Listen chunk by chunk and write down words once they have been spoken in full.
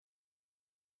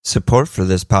Support for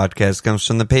this podcast comes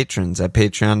from the patrons at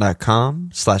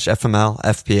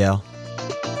patreon.com/FMLFPL.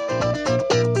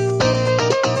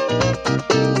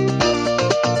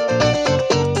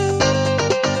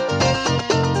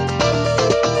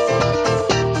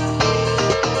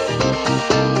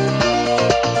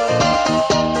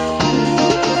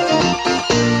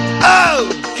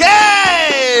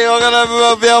 Okay! Welcome to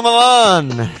FMLFPL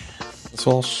Milan. It's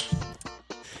Walsh.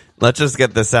 Let's just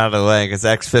get this out of the way, because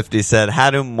X50 said, how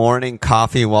do morning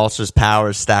coffee Walsh's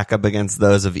powers stack up against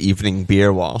those of evening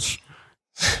beer Walsh?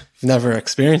 Never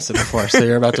experienced it before, so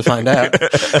you're about to find out.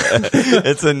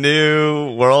 It's a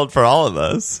new world for all of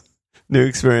us. New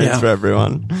experience for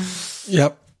everyone.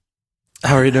 Yep.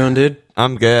 How are you doing, dude?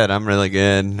 I'm good. I'm really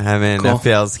good. I mean, Cool.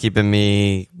 FPL's keeping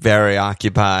me very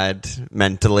occupied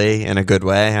mentally in a good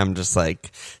way. I'm just like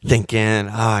thinking,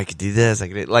 oh, I could do this. I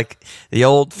could do, like the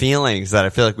old feelings that I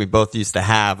feel like we both used to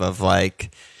have of like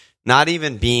not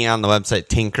even being on the website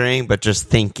tinkering, but just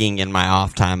thinking in my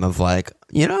off time of like,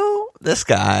 you know, this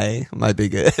guy might be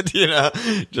good, you know,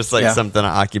 just like something to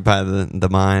occupy the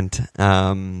mind.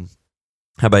 How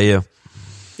about you?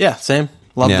 Yeah, same.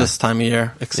 Love this time of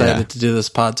year. Excited to do this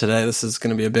pod today. This is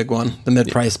going to be a big one. The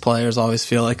mid-price players always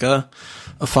feel like a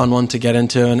fun one to get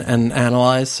into and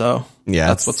analyze. So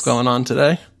that's what's going on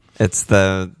today. It's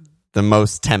the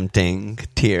most tempting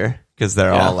tier because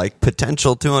they're all like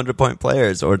potential 200-point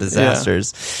players or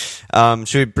disasters.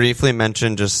 Should we briefly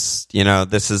mention just, you know,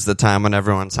 this is the time when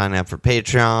everyone's signing up for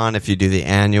Patreon. If you do the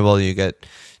annual, you get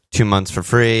 2 months for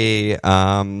free.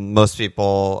 Most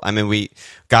people, I mean, we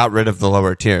got rid of the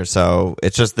lower tier, so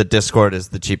it's just the Discord is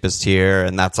the cheapest tier,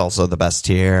 and that's also the best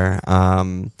tier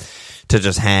to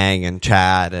just hang and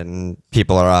chat, and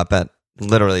people are up at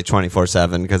literally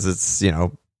 24/7 because it's, you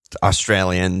know,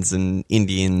 Australians and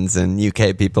Indians and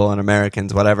UK people and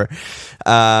Americans, whatever.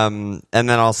 And then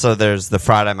also there's the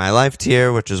Friday My Life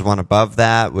tier, which is one above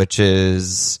that, which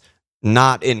is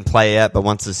not in play yet, but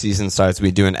once the season starts,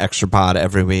 we do an extra pod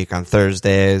every week on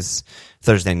Thursday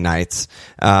nights.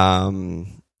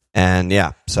 And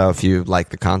yeah, so if you like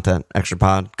the content, extra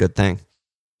pod, good thing.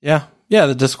 Yeah,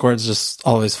 the Discord's just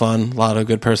always fun. A lot of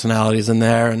good personalities in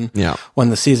there. And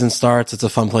when the season starts, it's a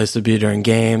fun place to be during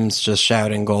games, just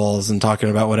shouting goals and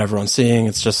talking about what everyone's seeing.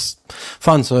 It's just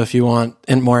fun. So if you want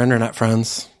more internet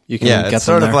friends, you can get them there. It's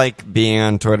sort of like being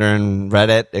on Twitter and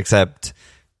Reddit, except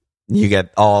you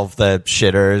get all of the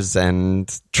shitters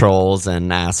and trolls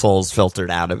and assholes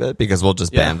filtered out of it because we'll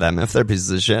just ban them if they're pieces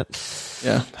of shit.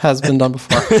 Yeah, has been done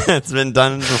before. It's been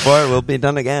done before. It will be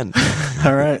done again.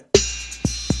 All right.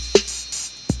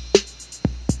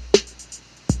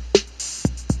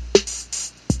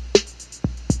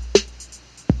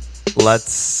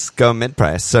 Let's go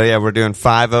mid-price. So yeah, we're doing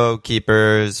 5-0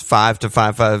 keepers, 5 to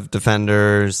 5-5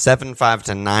 defenders, 7.5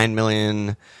 to 9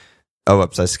 million. Oh,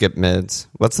 whoops, I skipped mids.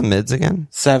 What's the mids again?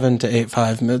 7 to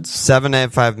 8.5 mids. 7 to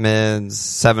 8.5 mids,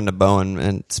 7 to Bowen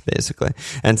mids, basically.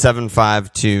 And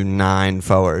 7.5 to 9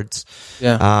 forwards.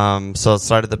 Yeah. So let's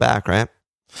start at the back, right?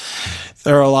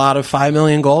 There are a lot of 5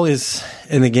 million goalies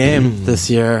in the game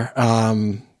this year.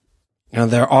 You know,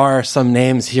 there are some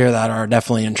names here that are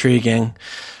definitely intriguing.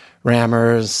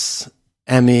 Rammers,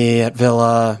 Emmy at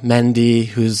Villa, Mendy,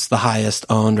 who's the highest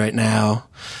owned right now.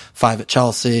 5 at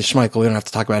Chelsea. Schmeichel, we don't have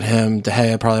to talk about him. De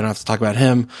Gea, probably don't have to talk about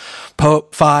him.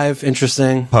 Pope, 5,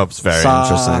 interesting. Pope's very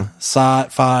interesting. Sa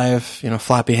at 5, you know,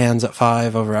 Flappy Hands at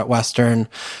 5 over at Western.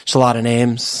 Just a lot of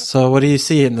names. So what do you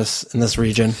see in this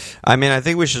region? I mean, I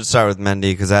think we should start with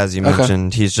Mendy because, as you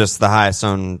mentioned, he's just the highest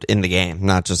owned in the game,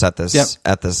 not just at this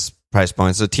price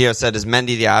point. So Tio said, is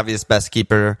Mendy the obvious best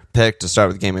keeper pick to start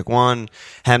with game week 1?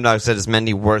 Hemdog said, is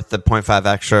Mendy worth the 0.5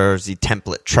 extra, or is he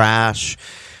template trash?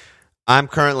 I'm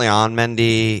currently on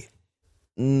Mendy.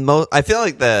 I feel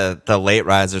like the late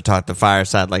riser talk, the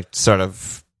Fireside, like he's sort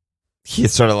of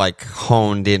like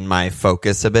honed in my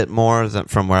focus a bit more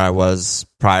from where I was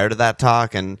prior to that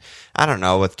talk. And I don't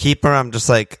know, with keeper, I'm just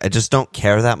like, I just don't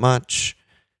care that much.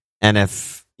 And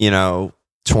if, you know,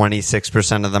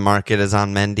 26% of the market is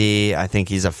on Mendy, I think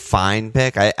he's a fine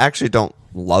pick. I actually don't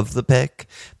love the pick,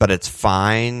 but it's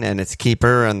fine, and it's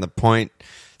keeper, and the point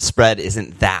spread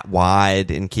isn't that wide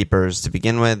in keepers to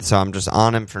begin with, so I'm just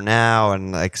on him for now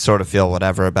and like sort of feel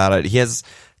whatever about it. He has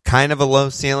kind of a low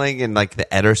ceiling in like the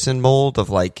Ederson mold of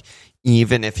like,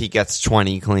 even if he gets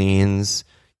 20 cleans,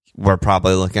 we're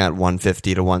probably looking at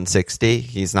 150 to 160.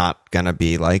 He's not going to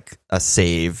be like a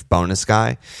save bonus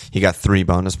guy. He got 3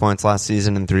 bonus points last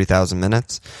season in 3,000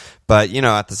 minutes. But, you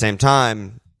know, at the same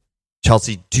time,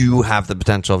 Chelsea do have the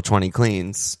potential of 20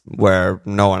 cleans where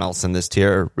no one else in this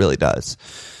tier really does.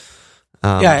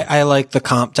 I like the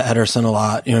comp to Ederson a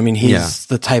lot. You know, I mean, he's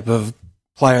the type of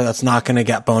player that's not going to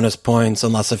get bonus points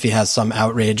unless if he has some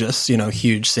outrageous,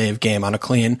 huge save game on a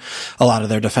clean. A lot of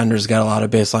their defenders get a lot of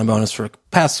baseline bonus for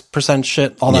pass percent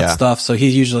shit, all that stuff. So he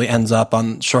usually ends up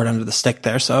on short end of the stick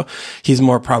there. So he's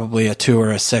more probably a 2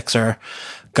 or a 6er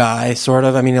guy, sort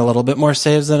of. I mean, a little bit more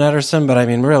saves than Ederson, but I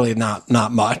mean, really not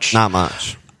much. Not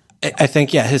much. I think,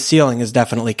 his ceiling is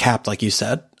definitely capped, like you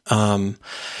said.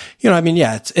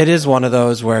 It is one of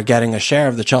those where getting a share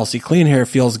of the Chelsea clean here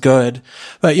feels good.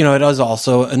 But, it is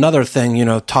also another thing,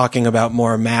 talking about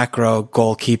more macro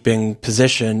goalkeeping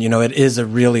position, it is a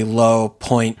really low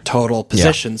point total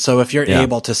position. Yeah. So if you're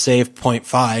able to save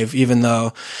 0.5, even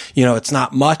though, it's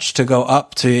not much to go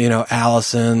up to,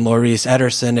 Alisson, Lloris,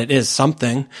 Ederson, it is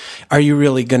something. Are you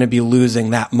really going to be losing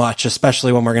that much,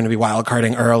 especially when we're going to be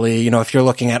wildcarding early? If you're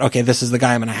looking at, okay, this is the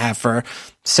guy I'm going to have for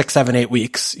 6, 7, 8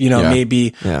 weeks,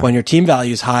 maybe when your team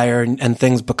value is higher and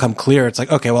things become clear, it's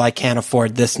like, okay, well, I can't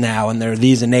afford this now. And there are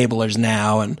these enablers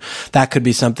now. And that could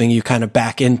be something you kind of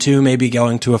back into, maybe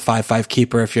going to a 5-5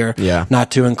 keeper if you're not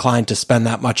too inclined to spend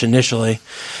that much initially.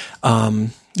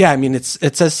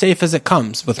 It's as safe as it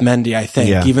comes with Mendy, I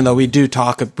think, even though we did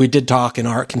talk and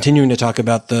are continuing to talk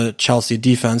about the Chelsea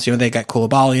defense. They got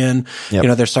Koulibaly in,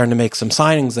 they're starting to make some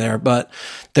signings there, but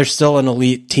they're still an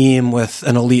elite team with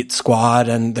an elite squad,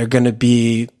 and they're going to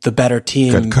be the better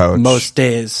team most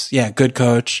days. Yeah, good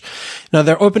coach. Now,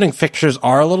 their opening fixtures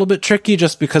are a little bit tricky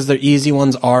just because their easy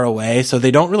ones are away, so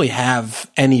they don't really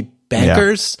have any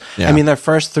bankers. Yeah. I mean, their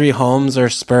first 3 homes are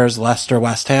Spurs, Leicester,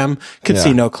 West Ham. Could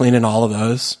see no clean in all of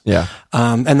those. Yeah.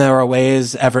 And there are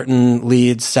aways, Everton,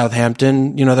 Leeds,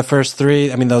 Southampton. The first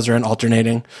 3, I mean, those are in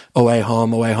alternating away,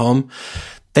 home.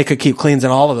 They could keep cleans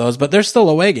in all of those, but they're still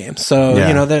away games. So,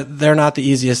 they're not the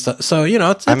easiest. So,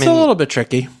 it's a little bit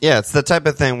tricky. Yeah, it's the type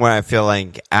of thing where I feel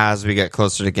like as we get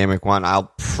closer to game week 1,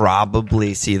 I'll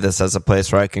probably see this as a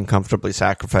place where I can comfortably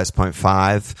sacrifice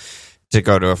 0.5 to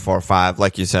go to a 4-5.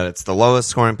 Like you said, it's the lowest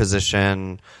scoring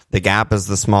position. The gap is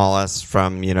the smallest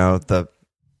from, the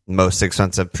most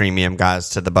expensive premium guys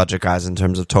to the budget guys in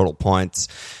terms of total points.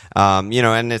 And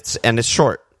it's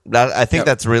short. I think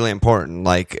that's really important.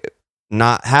 Like,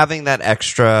 not having that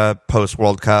extra post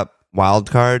World Cup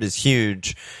wild card is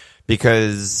huge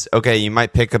because, okay, you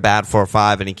might pick a bad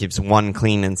 4-5 and he keeps 1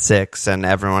 clean and 6 and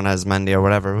everyone has Mendy or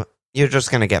whatever. You're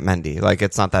just going to get Mendy. Like,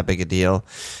 it's not that big a deal.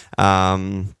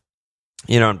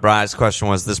 And Bry's question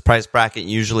was, this price bracket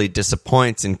usually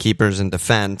disappoints in keepers and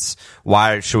defense.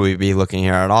 Why should we be looking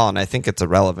here at all? And I think it's a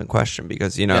relevant question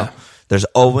because, there's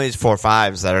always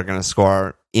 4-5s that are going to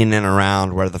score in and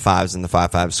around where the 5s and the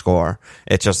 5-5 score.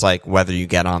 It's just like whether you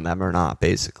get on them or not,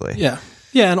 basically. Yeah.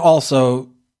 Yeah. And also,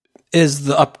 is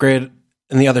the upgrade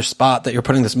in the other spot that you're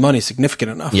putting this money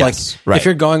significant enough? Yes, like, if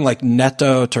you're going like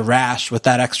Neto to Rash with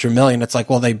that extra $1 million, it's like,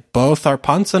 well, they both are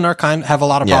punts and have a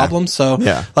lot of problems. So,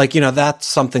 that's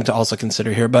something to also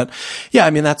consider here. But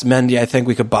that's Mendy. I think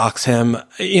we could box him.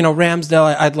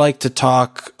 Ramsdale, I'd like to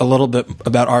talk a little bit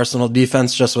about Arsenal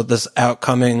defense just with this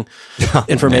outcoming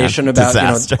information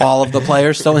about, all of the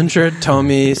players still injured.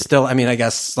 Tommy still, I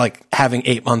guess like having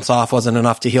 8 months off wasn't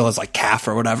enough to heal his like calf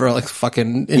or whatever, like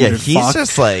fucking injured he's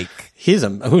just like,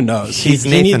 who knows? He's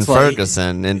Nathan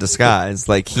Ferguson in disguise.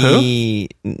 Like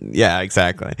yeah,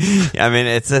 exactly.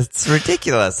 It's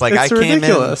ridiculous. Like it's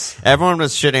ridiculous. Everyone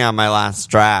was shitting on my last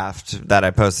draft that I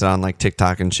posted on like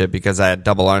TikTok and shit because I had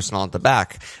double Arsenal at the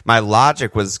back. My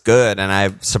logic was good and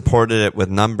I supported it with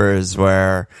numbers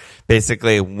where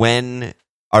basically when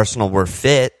Arsenal were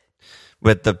fit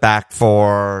with the back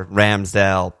 4,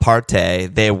 Ramsdale,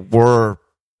 Partey, they were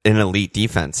an elite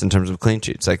defense in terms of clean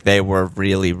sheets. Like they were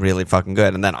really, really fucking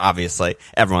good. And then obviously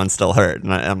everyone's still hurt.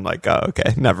 And I'm like, oh,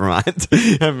 okay, never mind.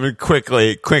 I'm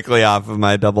quickly off of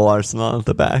my double Arsenal at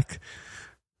the back.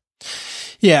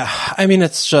 Yeah.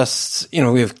 It's just,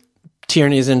 we have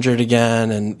Tierney's injured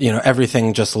again and,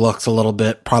 everything just looks a little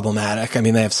bit problematic.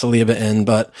 They have Saliba in,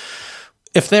 but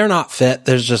if they're not fit,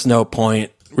 there's just no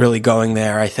point really going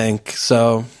there, I think.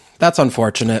 So that's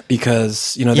unfortunate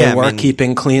because, they were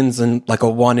keeping cleans in like a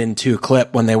 1-2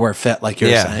 clip when they were fit, like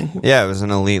you're saying. Yeah, it was an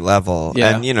elite level.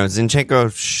 Yeah. And,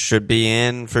 Zinchenko should be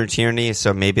in for Tierney,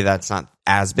 so maybe that's not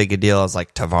as big a deal as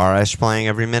like Tavares playing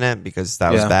every minute because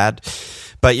that was bad.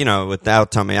 But, without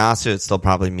Tomiyasu, it still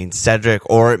probably means Cedric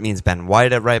or it means Ben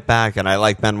White at right back. And I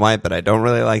like Ben White, but I don't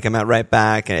really like him at right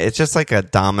back. And it's just like a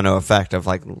domino effect of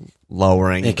like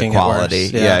lowering the quality.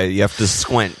 Yeah, you have to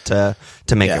squint to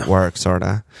make it work, sort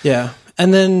of. Yeah.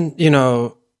 And then,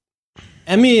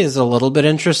 Emmy is a little bit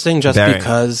interesting just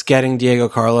because getting Diego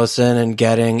Carlos in and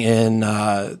getting in,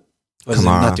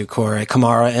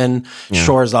 Kamara in,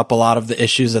 shores up a lot of the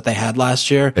issues that they had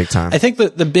last year. Big time. I think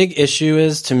that the big issue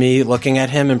is, to me, looking at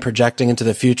him and projecting into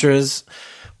the future, is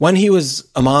when he was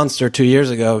a monster 2 years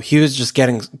ago, he was just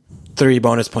getting 3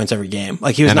 bonus points every game.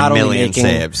 Like, he was not only making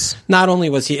saves. Not only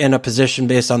was he in a position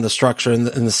based on the structure and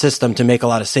the system to make a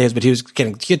lot of saves, but he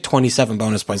had 27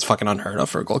 bonus points, fucking unheard of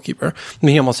for a goalkeeper. I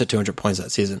mean, he almost hit 200 points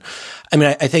that season. I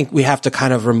mean, I think we have to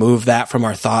kind of remove that from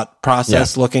our thought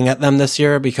process looking at them this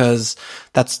year, because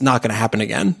that's not going to happen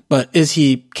again. But is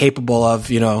he capable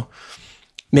of,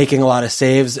 making a lot of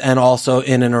saves and also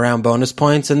in and around bonus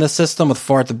points in this system with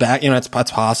 4 at the back? It's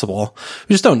possible.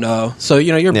 We just don't know. So,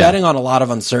 you're betting on a lot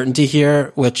of uncertainty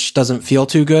here, which doesn't feel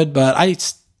too good, but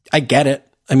I get it.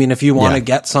 I mean, if you want to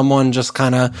get someone just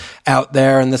kind of out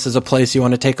there and this is a place you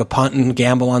want to take a punt and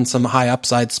gamble on some high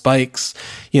upside spikes,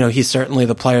 he's certainly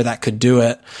the player that could do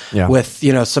it with,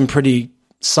 some pretty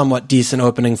somewhat decent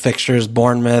opening fixtures: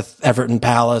 Bournemouth, Everton,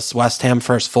 Palace, West Ham,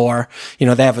 first 4. They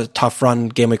have a tough run,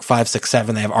 game week 5, 6,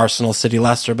 7. They have Arsenal, City,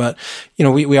 Leicester, but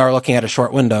we are looking at a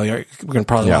short window. We're going to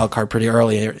probably wild card pretty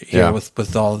early here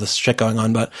with all of this shit going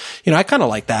on. But I kind of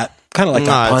like that. Kind of like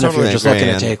that punt if you're just looking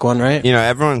to take one, right?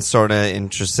 Everyone's sort of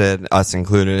interested, us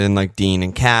included, in like Dean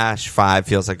and Cash. 5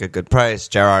 feels like a good price.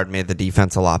 Gerrard made the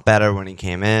defense a lot better when he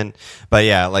came in. But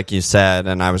yeah, like you said,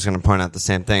 and I was going to point out the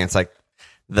same thing. It's like,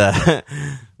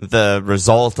 the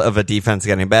result of a defense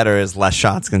getting better is less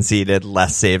shots conceded,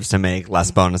 less saves to make, less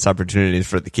bonus opportunities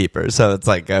for the keeper. So it's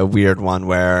like a weird one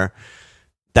where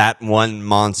that one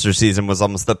monster season was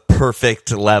almost the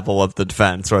perfect level of the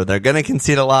defense, where they're going to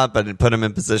concede a lot, but it put them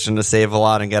in position to save a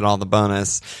lot and get all the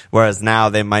bonus. Whereas now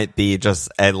they might be just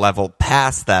a level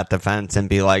past that defense and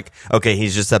be like, okay,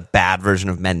 he's just a bad version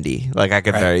of Mendy. Like, I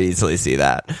could very easily see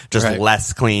that. Just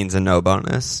less cleans and no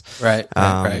bonus. Right.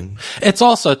 It's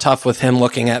also tough with him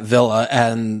looking at Villa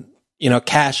and,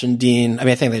 Cash and Dean. I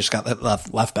mean, I think they just got that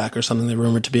left back or something. They're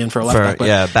rumored to be in for a left back.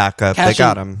 But backup. They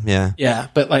got him. Yeah. Yeah.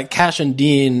 But like Cash and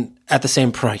Dean at the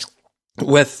same price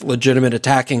with legitimate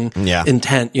attacking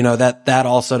intent, that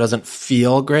also doesn't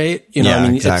feel great.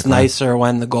 It's nicer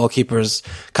when the goalkeeper's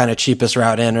kind of cheapest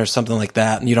route in or something like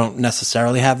that. And you don't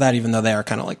necessarily have that, even though they are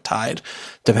kind of like tied,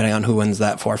 depending on who wins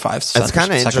that 4 or 5. It's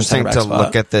kind of interesting to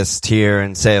look at this tier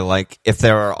and say, like, if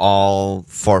they were all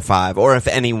 4 or 5, or if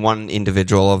any one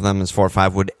individual of them is 4 or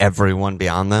 5, would everyone be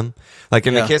on them? Like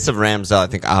in the case of Ramsdale, I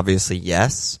think obviously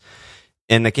yes.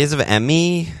 In the case of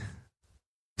Emmy,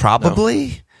 probably.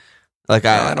 No. Like,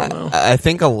 I don't know. I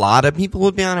think a lot of people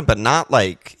would be on it, but not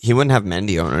like, he wouldn't have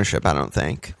Mendy ownership, I don't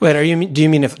think. Wait, do you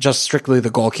mean if just strictly the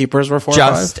goalkeepers were 4 or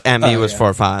 5? Just Emmy was 4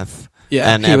 or 5.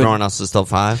 Yeah. And everyone else is still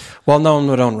 5? Well, no one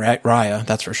would own Raya,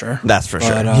 that's for sure. That's for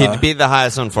sure. He'd be the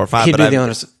highest owned 4 or 5. He'd be the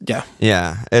owners,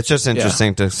 Yeah. It's just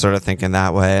interesting to sort of think in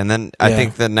that way. And then I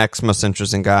think the next most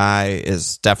interesting guy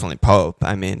is definitely Pope.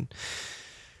 I mean,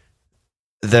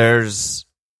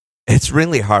 it's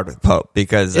really hard with Pope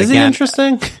because, is he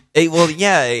interesting?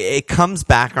 It comes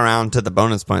back around to the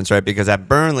bonus points, right? Because at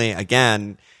Burnley,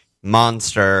 again,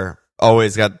 monster,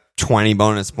 always got 20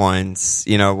 bonus points,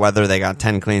 whether they got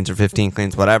 10 cleans or 15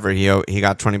 cleans, whatever, he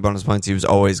got 20 bonus points. He was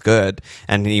always good.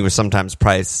 And he was sometimes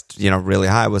priced, really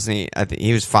high, wasn't he? I think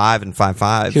he was 5 and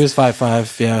 5.5. He was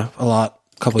 5.5. Yeah. A lot.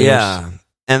 Couple years. Yeah.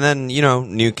 And then,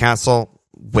 Newcastle,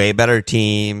 way better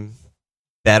team,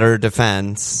 better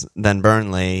defense than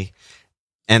Burnley.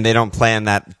 And they don't play in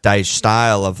that Dyche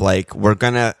style of like,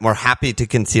 we're happy to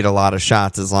concede a lot of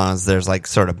shots as long as there's like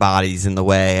sort of bodies in the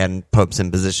way and Pope's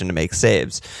in position to make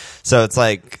saves. So it's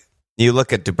like, you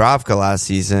look at Dubravka last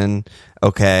season,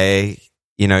 okay,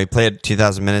 he played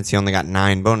 2,000 minutes, he only got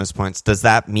 9 bonus points. Does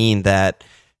that mean that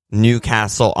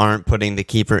Newcastle aren't putting the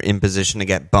keeper in position to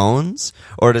get bones?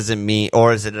 Or is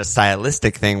it a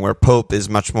stylistic thing where Pope is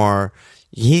much more,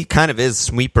 he kind of is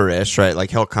sweeper-ish, right?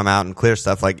 Like, he'll come out and clear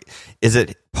stuff. Like, is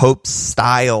it Pope's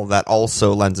style that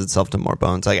also lends itself to more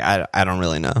bones? Like, I don't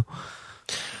really know.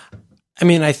 I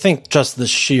mean, I think just the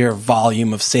sheer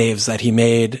volume of saves that he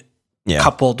made,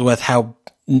 coupled with how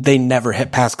they never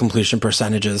hit pass completion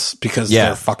percentages because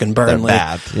they're fucking Burnley,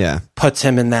 they're bad. Puts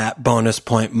him in that bonus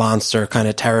point monster kind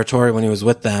of territory when he was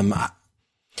with them.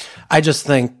 I just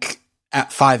think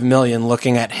at 5 million,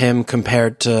 looking at him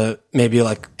compared to maybe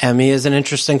like Emmy is an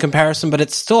interesting comparison, but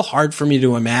it's still hard for me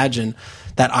to imagine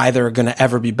that either are going to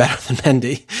ever be better than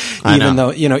Mendy, even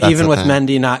though, even with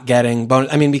Mendy not getting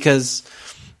bonus. I mean, because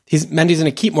Mendy's going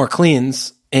to keep more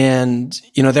cleans and,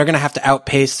 they're going to have to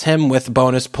outpace him with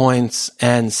bonus points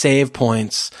and save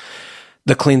points,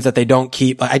 the cleans that they don't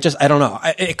keep. I don't know.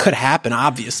 It could happen,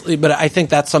 obviously, but I think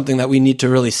that's something that we need to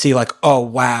really see, like, oh,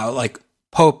 wow, like,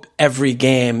 Pope every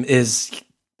game is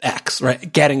X,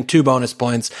 right? Getting 2 bonus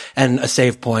points and a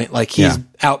save point. Like he's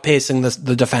outpacing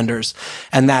the defenders,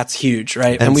 and that's huge,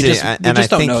 right? And we just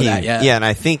don't know that yet. Yeah, and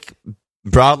I think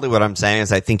broadly what I'm saying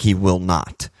is I think he will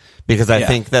not. Because I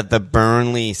think that the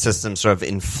Burnley system sort of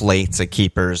inflates a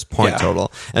keeper's point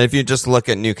total. And if you just look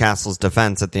at Newcastle's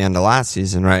defense at the end of last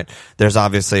season, right, there's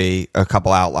obviously a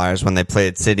couple outliers. When they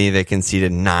played City, they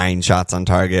conceded 9 shots on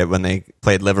target. When they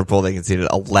played Liverpool, they conceded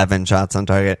 11 shots on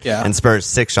target. Yeah. And Spurs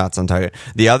 6 shots on target.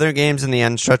 The other games in the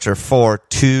end stretch are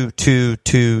 4-2,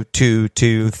 2-2, 2-2,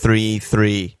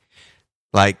 2-3-3.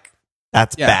 Like,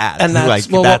 that's bad. And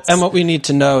that's, and what we need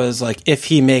to know is like if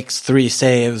he makes 3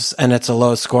 saves and it's a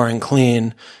low scoring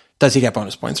clean, does he get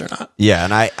bonus points or not? Yeah,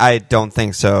 and I don't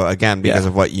think so, again, because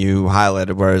of what you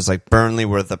highlighted, whereas like Burnley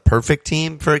were the perfect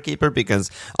team for a keeper because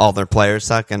all their players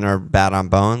suck and are bad on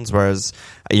bones, whereas,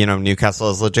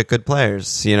 Newcastle is legit good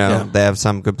players. They have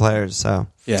some good players, so.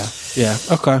 Yeah,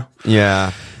 okay.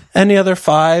 Yeah. Any other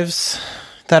 5s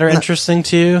that are interesting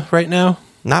to you right now?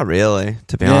 Not really,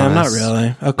 to be honest. Yeah, not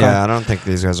really. Okay. Yeah, I don't think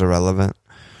these guys are relevant.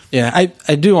 Yeah,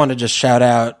 I do want to just shout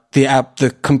out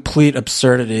the complete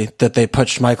absurdity that they put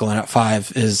Schmeichel in at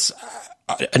 5 is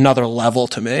another level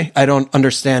to me. I don't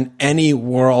understand any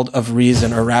world of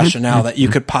reason or rationale that you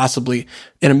could possibly,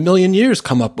 in a million years,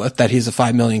 come up with that he's a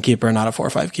 5 million keeper and not a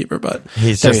 4-5 keeper. But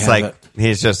he's just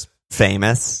he's just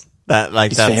famous.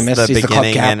 That's famous. The he's beginning the club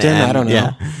captain. and I don't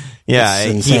know. Yeah,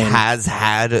 he has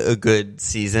had a good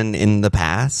season in the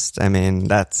past. I mean,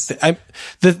 that's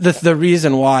the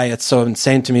reason why it's so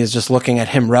insane to me is just looking at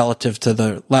him relative to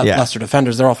the lesser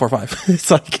defenders. They're all 4-5. It's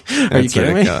like, are you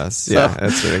kidding ridiculous. me? Yeah,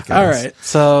 it's ridiculous. All right,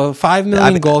 so 5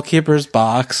 million goalkeepers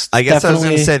boxed. I guess I was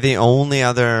going to say the only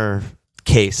other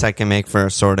case I can make for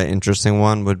a sort of interesting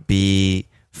one would be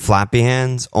Flappy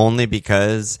Hands, only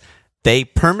because they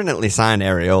permanently signed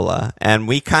Areola, and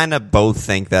we kind of both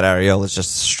think that Areola is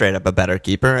just straight up a better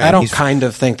keeper. I don't kind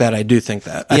of think that. I do think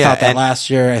that. I thought that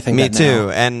last year. I think me that too.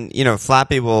 Now. And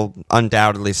Flappy will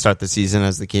undoubtedly start the season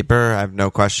as the keeper. I have no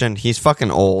question. He's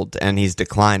fucking old and he's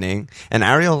declining. And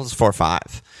Areola's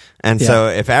 4-5. And so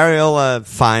if Areola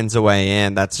finds a way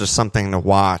in, that's just something to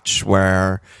watch.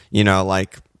 Where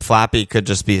like Flappy could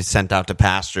just be sent out to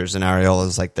pastures, and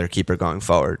Areola's like their keeper going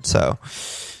forward. So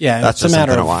that's just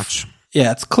something to watch.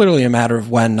 Yeah, it's clearly a matter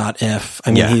of when, not if.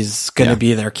 I mean, he's going to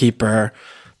be their keeper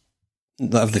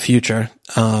of the future.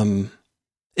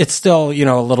 It's still,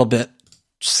 a little bit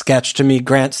sketch to me.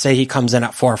 Grant, say he comes in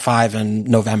at 4-5 in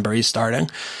November, he's starting.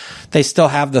 They still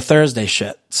have the Thursday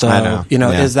shit. So,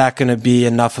 is that going to be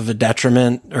enough of a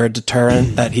detriment or a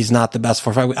deterrent that he's not the best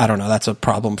 4-5? I don't know. That's a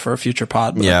problem for a future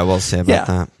pod. But we'll see about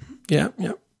that.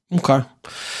 Yeah. Okay.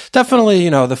 Definitely,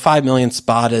 the 5 million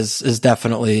spot is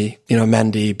definitely,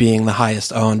 Mendy being the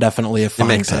highest owned, definitely a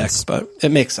fine pick, but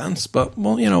it makes sense. But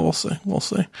we'll see.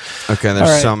 Okay,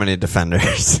 there's so many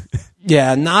defenders.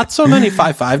 Yeah, not so many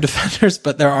 5-5 defenders,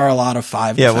 but there are a lot of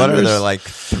 5 defenders. Yeah, what are there, like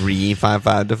 3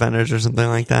 5-5 defenders or something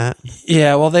like that?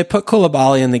 Yeah, well, they put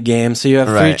Koulibaly in the game, so you have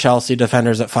 3 Chelsea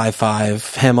defenders at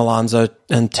 5-5, him, Alonso,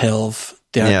 and Tilv.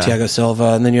 Thiago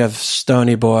Silva, and then you have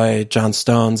Stoney Boy, John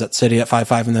Stones at City at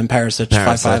 5-5, and then Perisic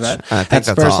 5-5 at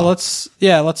Spurs.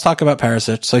 So let's talk about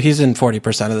Perisic. So he's in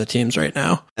 40% of the teams right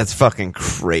now. That's fucking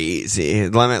crazy.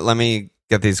 Let me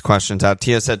get these questions out.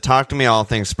 Tia said, talk to me all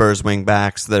things Spurs wing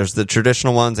backs. There's the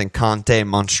traditional ones and Conte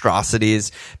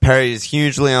monstrosities. Perry is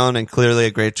hugely owned and clearly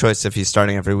a great choice if he's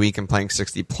starting every week and playing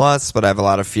 60 plus, but I have a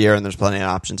lot of fear and there's plenty of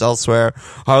options elsewhere.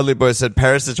 Harley Boy said,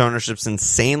 Perisic ownership's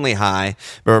insanely high,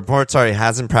 but reports are he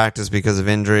hasn't practiced because of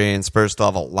injury, and Spurs still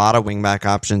have a lot of wing back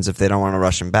options if they don't want to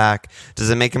rush him back. Does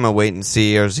it make him a wait and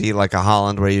see, or is he like a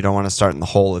Haaland where you don't want to start in the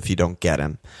hole if you don't get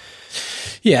him?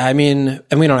 Yeah, I mean,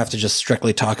 and we don't have to just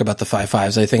strictly talk about the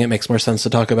 5-5s. I think it makes more sense to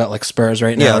talk about like Spurs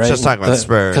right now. Yeah, let's just talk about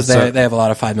Spurs. Because they have a lot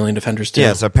of 5 million defenders too.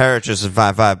 Yeah, so Perisic is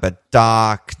 5-5, but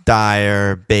Doc,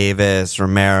 Dyer, Bavis,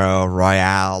 Romero,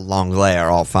 Royale, Longley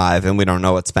are all 5, and we don't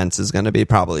know what Spence is going to be.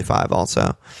 Probably 5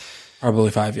 also.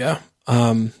 Probably 5, yeah.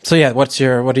 So yeah, what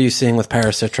are you seeing with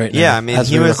Perisic right now? Yeah, I mean,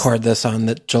 as we record this on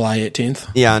the July 18th.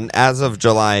 Yeah, and as of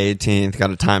July 18th, got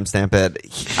to timestamp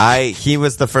it. He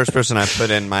was the first person I put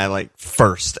in my like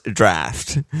first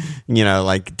draft.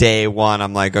 Like day one,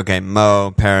 I'm like, okay,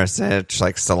 Mo, Perisic,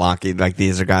 like Salaki, like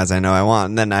these are guys I know I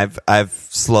want. And then I've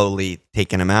slowly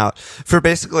taken him out for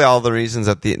basically all the reasons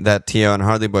that Tio and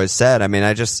Harley Boys said. I mean,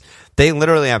 they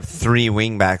literally have 3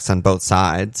 wingbacks on both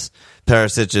sides.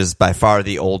 Perisic is by far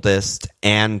the oldest,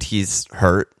 and he's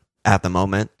hurt. at the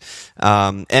moment.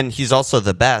 And he's also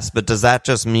the best, but does that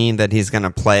just mean that he's going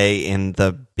to play in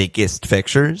the biggest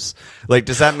fixtures? Like,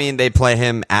 does that mean they play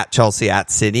him at Chelsea,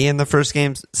 at City in the first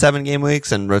 7 game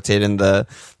weeks and rotate in the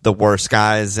worst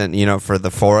guys and, for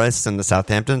the Forest and the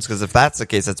Southamptons? Because if that's the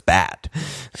case, it's bad.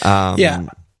 Yeah.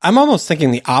 I'm almost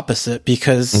thinking the opposite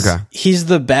because he's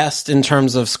the best in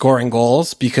terms of scoring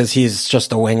goals because he's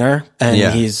just a winger and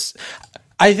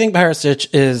I think Perisic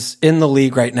is in the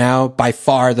league right now by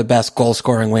far the best goal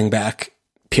scoring wingback,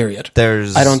 period.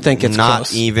 I don't think it's not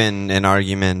close. Even an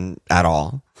argument at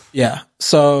all. Yeah.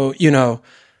 So,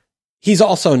 he's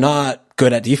also not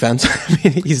good at defense. I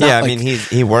mean, he's not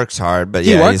he works hard, but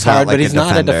he works hard, but he's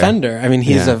not a defender. I mean,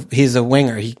 he's a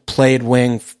winger. He played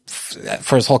wing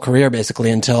for his whole career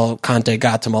basically until Conte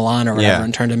got to Milan or whatever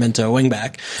and turned him into a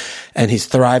wingback, and he's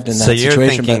thrived in that situation. So you're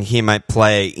thinking he might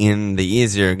play in the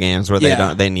easier games where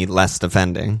they need less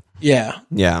defending. Yeah.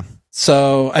 Yeah.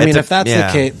 So I mean, if that's the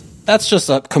case, that's just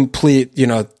a complete,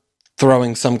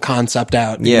 throwing some concept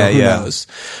out. Who knows?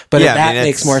 But that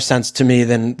makes more sense to me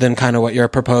than kind of what you're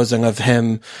proposing of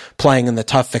him playing in the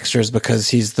tough fixtures because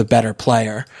he's the better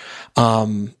player.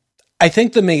 I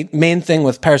think the main thing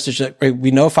with Perisic,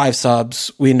 we know 5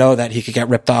 subs. We know that he could get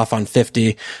ripped off on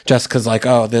 50 just because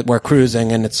we're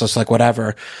cruising and it's just like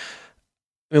whatever.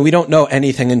 I mean, we don't know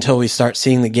anything until we start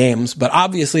seeing the games, but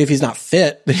obviously if he's not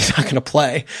fit, then he's not going to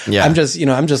play. Yeah. I'm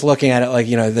just looking at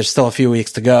it there's still a few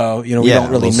weeks to go. We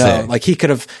don't really know. See. Like he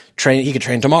could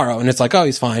train tomorrow and it's like, oh,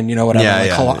 he's fine,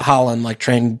 whatever. Holland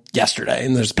trained yesterday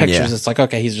and there's pictures. It's like,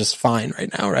 okay, he's just fine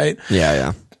right now. Right. Yeah.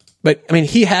 Yeah. But I mean,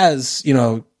 he has,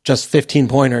 just 15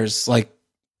 pointers,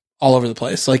 all over the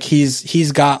place.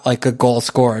 He's got a goal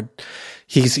scored.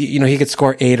 He could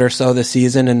score 8 or so this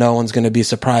season and no one's going to be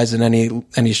surprised in any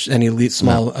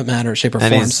small manner, shape or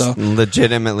form. He's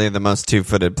legitimately the most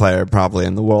 2-footed player probably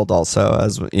in the world also,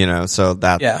 so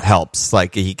that helps.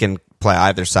 He can play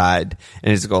either side and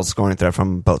he's a goal scoring threat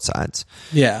from both sides.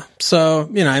 Yeah. So,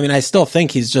 I still think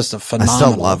he's just a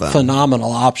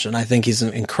phenomenal option. I think he's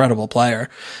an incredible player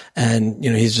and,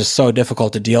 he's just so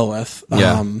difficult to deal with.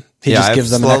 He just gives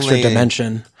them an extra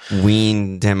dimension.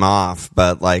 Weaned him off,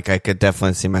 but I could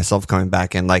definitely see myself coming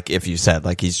back and if you said,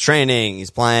 he's training,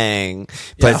 he's playing,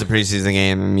 plays the preseason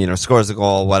game, scores a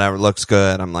goal, whatever, looks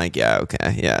good. I'm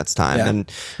it's time. Yeah.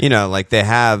 And, they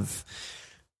have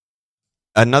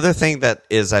another thing that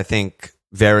is, I think,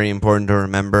 very important to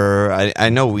remember. I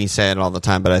know we say it all the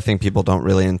time, but I think people don't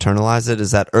really internalize it,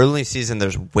 is that early season,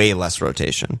 there's way less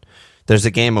rotation. There's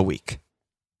a game a week.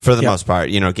 For the most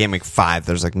part, game week 5,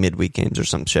 there's midweek games or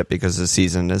some shit because the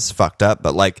season is fucked up.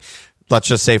 But let's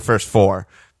just say first 4,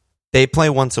 they play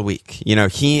once a week.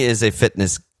 He is a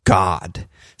fitness god.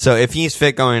 So if he's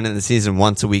fit going into the season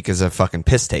once a week is a fucking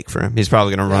piss take for him. He's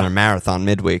probably going to run a marathon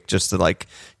midweek just to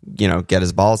get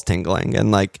his balls tingling.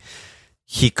 And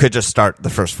he could just start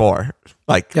the first 4.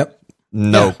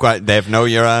 They have no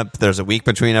Europe. There's a week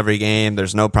between every game.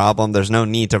 There's no problem. There's no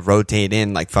need to rotate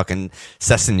in fucking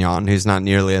Sessegnon, who's not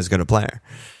nearly as good a player.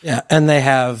 Yeah, and they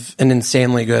have an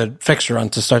insanely good fixture run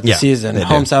to start the season.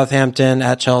 Home Southampton,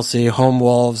 at Chelsea, home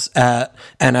Wolves, at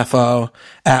NFO,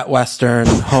 at Western,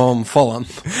 home Fulham.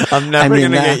 I'm never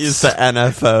going to get used to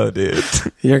NFO, dude.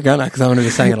 You're gonna, because I'm going to be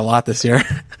saying it a lot this year.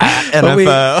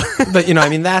 NFO.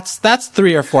 But that's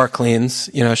 3 or 4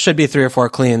 cleans. Should be 3 or 4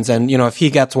 cleans. And, if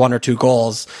he gets 1 or 2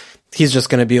 goals, he's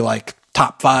just going to be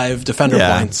top 5 defender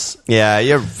points. Yeah,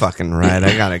 you're fucking right.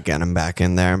 I gotta get him back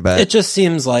in there, but it just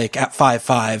seems at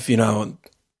 5'5",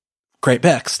 great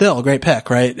pick. Still a great pick,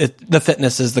 right? The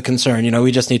fitness is the concern.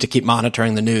 We just need to keep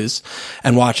monitoring the news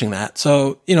and watching that.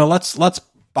 So, let's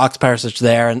box Perisic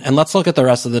there and let's look at the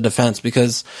rest of the defense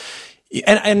because,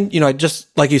 and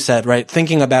just like you said, right?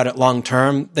 Thinking about it long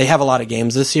term, they have a lot of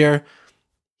games this year.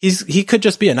 He could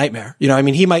just be a nightmare.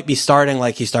 He might be starting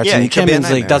he starts in the Champions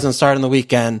League, doesn't start on the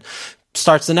weekend,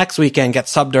 starts the next weekend,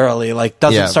 gets subbed early,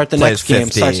 doesn't start the next game,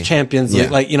 50. Starts Champions League.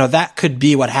 That could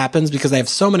be what happens because they have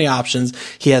so many options.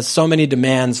 He has so many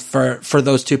demands for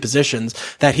those 2 positions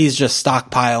that he's just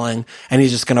stockpiling and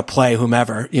he's just going to play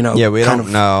whomever, we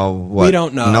don't know. We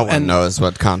don't know. No one knows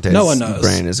what Conte's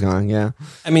brain is going. Yeah.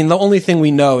 The only thing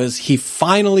we know is he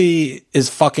finally is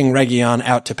fucking Reguilon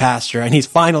out to pasture and he's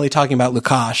finally talking about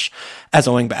Lukasz as a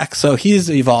wingback. So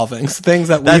he's evolving. Things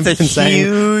that we've been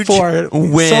saying for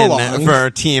win so long. For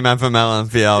Team FML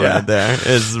MPL right there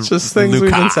is just things Lukasz.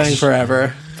 We've been saying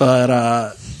forever.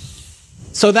 But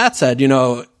so that said,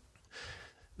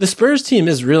 the Spurs team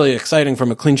is really exciting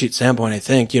from a clean sheet standpoint. I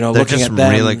think they're looking just at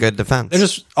them, really good defense. They're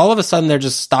just all of a sudden they're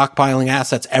just stockpiling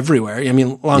assets everywhere.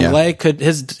 Longley could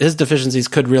his deficiencies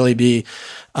could really be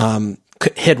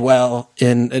hid well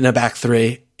in a back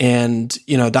 3. and,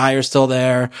 you know, Dyer's still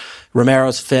there.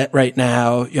 Romero's fit right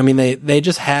now. I mean, they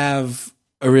just have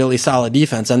a really solid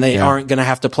defense, and they aren't going to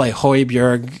have to play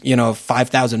Højbjerg, you know,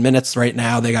 5,000 minutes right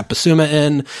now. They got Basuma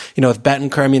in, you know, with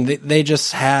Bentancur. I mean, they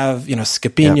just have, you know,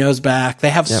 Scapino's back.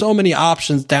 They have so many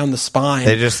options down the spine.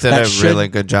 They just did a really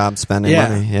good job spending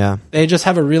money. Yeah. They just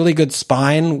have a really good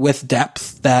spine with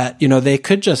depth that, you know, they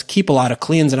could just keep a lot of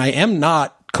cleans. And I am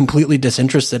not completely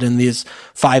disinterested in these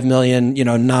 5 million, you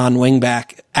know,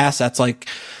 non-wingback assets. Like,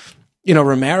 you know,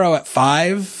 Romero at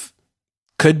 5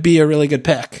 could be a really good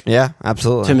pick. Yeah,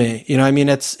 absolutely. To me, you know, I mean,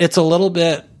 it's a little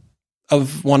bit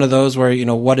of one of those where, you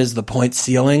know, what is the point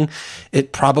ceiling?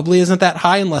 It probably isn't that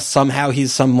high unless somehow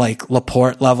he's some like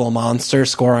Laporte level monster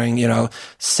scoring, you know,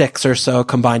 6 or so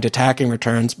combined attacking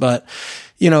returns. But,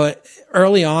 you know,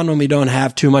 early on when we don't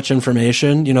have too much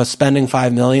information, you know, spending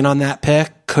 5 million on that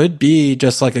pick could be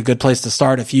just like a good place to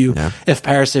start if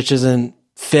Perisic isn't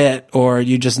fit or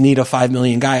you just need a 5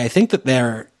 million guy. I think that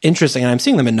they're interesting, and I'm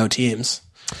seeing them in no teams.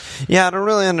 Yeah, I don't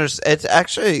really understand. It's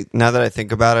actually, now that I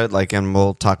think about it, like, and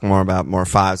we'll talk more about more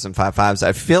 5s and 5.5s,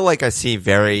 I feel like I see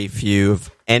very few of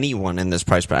anyone in this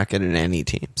price bracket in any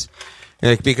teams.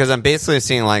 Like, because I'm basically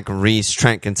seeing like Reece,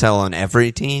 Trent, Cancelo on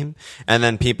every team, and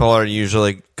then people are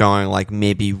usually going like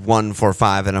maybe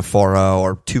 1-4-5 and a 4-0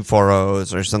 or 2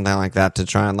 4-0s or something like that to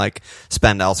try and like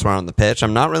spend elsewhere on the pitch.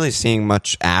 I'm not really seeing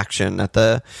much action at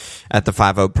the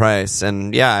 5-0 price.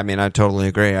 And yeah, I mean, I totally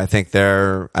agree. I think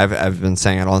I've been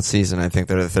saying it all season. I think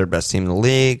they're the 3rd best team in the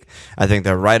league. I think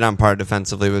they're right on par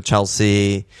defensively with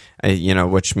Chelsea, you know,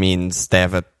 which means they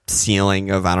have a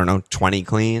ceiling of, I don't know, 20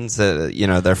 cleans. You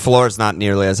know, their floor is not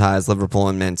nearly as high as Liverpool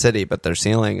and Man City, but their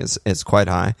ceiling is quite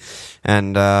high.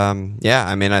 And yeah,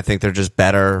 I mean, I think they're just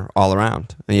better all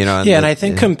around. You know, and I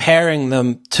think comparing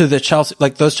them to the Chelsea,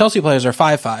 like those Chelsea players are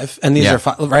 5-5, and these are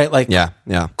 5, right? Like,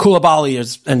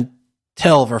 Koulibaly and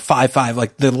Tilv are 5-5.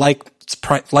 Like the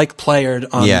like player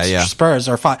on Spurs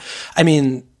are 5. I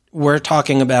mean, we're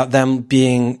talking about them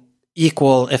being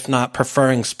equal, if not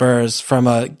preferring Spurs from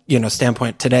a, you know,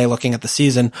 standpoint today, looking at the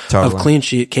season of clean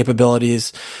sheet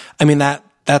capabilities. I mean,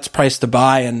 that's price to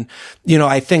buy. And, you know,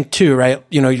 I think too, right?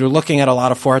 You know, you're looking at a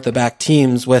lot of 4 at the back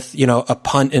teams with, you know, a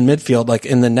punt in midfield, like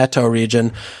in the Neto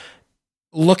region.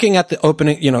 Looking at the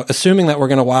opening, you know, assuming that we're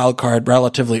going to wild card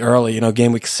relatively early, you know,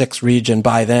 game week 6 region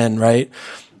by then, right?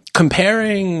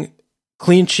 Comparing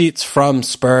clean sheets from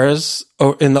Spurs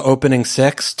in the opening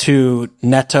 6 to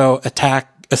Neto attack,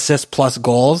 assist plus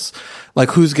goals,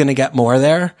 like who's going to get more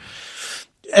there?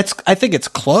 I think it's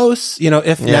close, you know,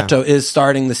 if Neto is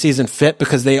starting the season fit,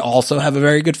 because they also have a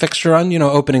very good fixture run, you know,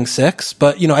 opening 6.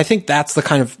 But, you know, I think that's the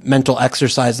kind of mental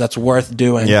exercise that's worth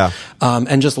doing. Yeah.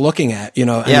 And just looking at, you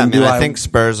know. Yeah, I mean, I think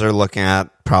Spurs are looking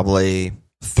at probably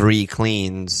 3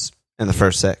 cleans in the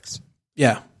first 6.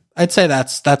 Yeah. I'd say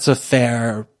that's a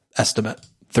fair estimate.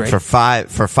 3. For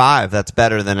 5, that's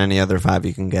better than any other 5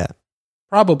 you can get.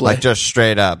 Probably. Like just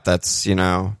straight up, that's, you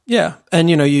know. Yeah. And,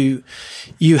 you know, you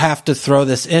have to throw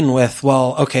this in with,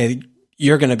 well, okay,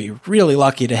 you're going to be really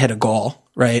lucky to hit a goal,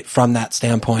 right? From that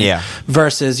standpoint. Yeah.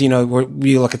 Versus, you know,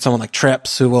 we look at someone like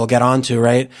Trips, who we'll get onto,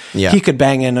 right? Yeah. He could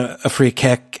bang in a free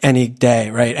kick any day,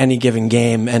 right? Any given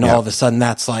game. And all of a sudden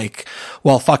that's like,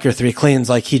 well, fuck your 3 cleans.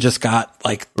 Like he just got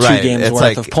like 2 games worth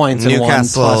like of points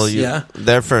Newcastle, in 1 plus.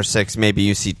 Their first 6, maybe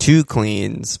you see 2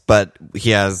 cleans, but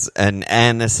he has an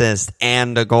assist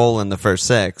and a goal in the first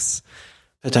 6.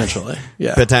 Potentially.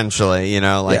 Yeah. Potentially, you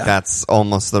know, like that's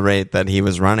almost the rate that he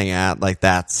was running at. Like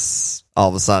that's all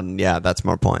of a sudden, that's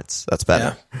more points. That's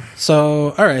better. Yeah.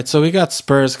 So, all right. So we got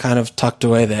Spurs kind of tucked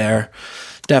away there.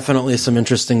 Definitely some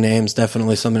interesting names.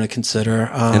 Definitely something to consider.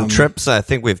 And Trips, I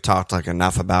think we've talked like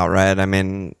enough about, right? I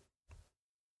mean,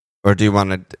 or do you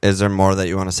want to, is there more that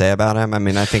you want to say about him? I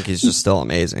mean, I think he's just still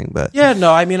amazing, but. Yeah,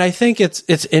 no, I mean, I think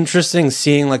it's interesting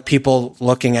seeing like people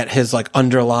looking at his like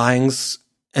underlyings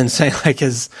and saying like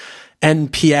his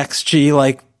NPXG,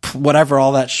 like whatever,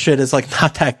 all that shit is like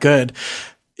not that good.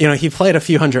 You know, he played a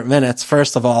few hundred minutes,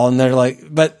 first of all, and they're like,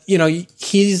 but you know,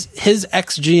 his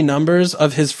XG numbers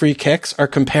of his free kicks are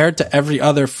compared to every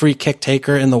other free kick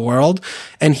taker in the world.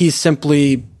 And he's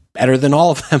simply better than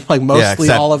all of them, like mostly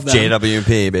all of them.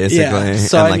 JWP basically. Yeah.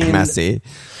 So, and Messi.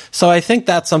 So I think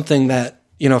that's something that,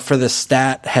 you know, for the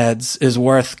stat heads is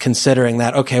worth considering,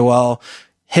 that, okay, well,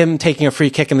 him taking a free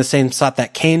kick in the same spot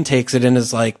that Kane takes it in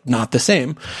is like not the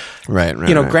same. Right.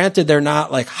 You know, granted, they're not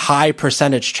like high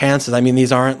percentage chances. I mean,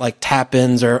 these aren't like tap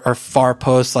ins or far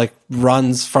posts like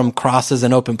runs from crosses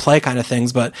and open play kind of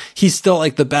things, but he's still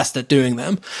like the best at doing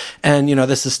them. And,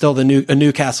 this is still a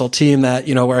Newcastle team that,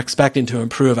 we're expecting to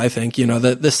improve. I think,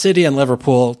 the City and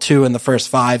Liverpool 2 in the first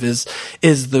 5 is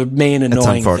the main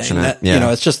annoying thing that,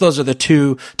 it's just, those are the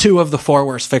two of the 4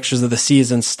 worst fixtures of the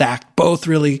season stacked both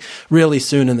really, really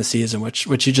soon in the season, which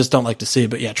you just don't like to see.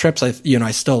 But yeah, Trips, I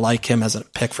still like him as a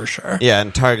pick for sure. Yeah.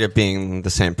 And Target being the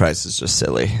same price is just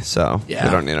silly. So we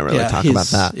don't need to really talk about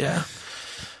that. Yeah.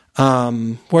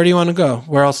 Where do you want to go?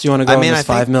 Where else do you want to go in this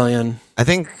 $5 million? I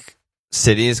think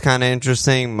City is kind of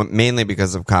interesting, mainly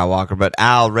because of Kyle Walker, but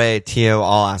Al, Ray, Tio,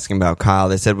 all asking about Kyle.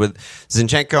 They said with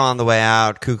Zinchenko on the way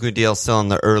out, Cuckoo deal still in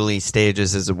the early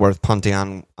stages, is it worth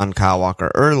punting on Kyle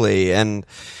Walker early? And,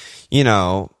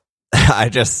 I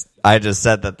just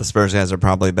said that the Spurs guys are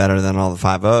probably better than all the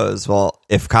 5-0s. Well,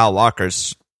 if Kyle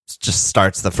Walker's just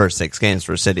starts the first 6 games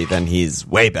for City, then he's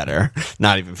way better.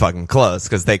 Not even fucking close,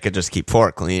 because they could just keep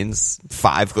 4 cleans,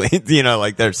 5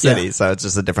 cleans, they're City, so it's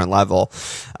just a different level.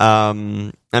 Where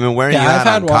are you at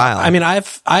on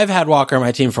Kyle? I've had Walker on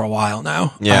my team for a while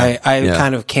now. Yeah. I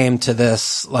kind of came to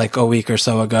this like a week or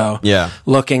so ago. Yeah.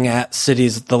 Looking at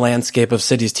the landscape of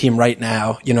City's team right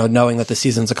now, knowing that the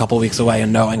season's a couple weeks away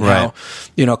and knowing how,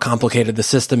 complicated the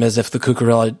system is if the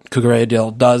Cucurella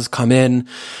deal does come in.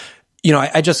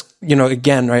 I just,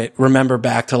 again, right, remember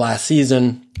back to last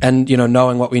season and,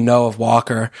 knowing what we know of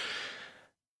Walker,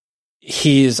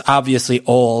 he's obviously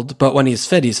old, but when he's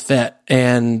fit, he's fit.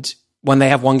 And when they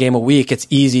have 1 game a week, it's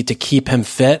easy to keep him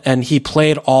fit. And he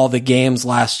played all the games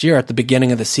last year at the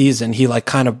beginning of the season. He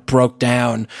kind of broke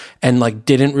down and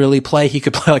didn't really play. He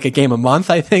could play a game a month,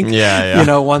 I think.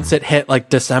 Yeah. Once it hit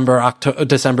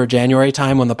December, January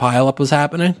time when the pileup was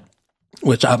happening,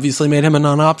 which obviously made him a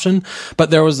non-option.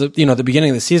 But there was, the beginning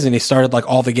of the season, he started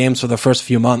all the games for the first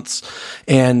few months.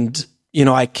 And,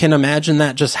 I can imagine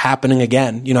that just happening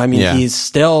again. He's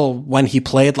still, when he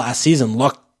played last season,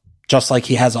 looked just like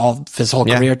he has all his whole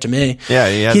career to me. Yeah,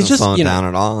 he hasn't slowed down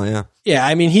at all, yeah.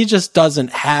 Yeah, he just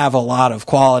doesn't have a lot of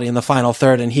quality in the final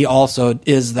third, and he also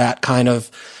is that kind of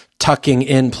tucking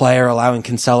in player, allowing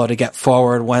Cancelo to get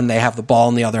forward when they have the ball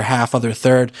in the other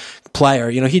third player.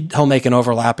 He'll make an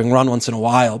overlapping run once in a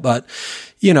while, but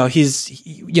we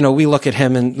look at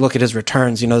him and look at his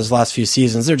returns, those last few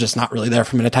seasons, they're just not really there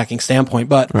from an attacking standpoint,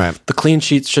 but the clean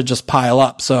sheets should just pile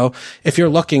up. So if you're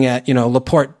looking at,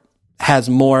 Laporte has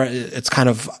more, it's kind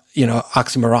of,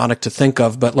 oxymoronic to think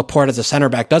of, but Laporte as a center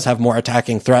back does have more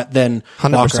attacking thret than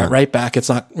 100%. Walker at right back. It's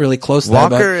not really close there.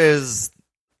 Walker is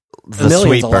the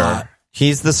sweeper.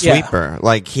 He's the sweeper.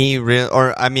 I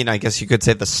guess you could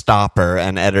say the stopper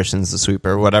and Ederson's the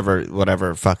sweeper,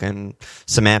 whatever fucking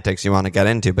semantics you want to get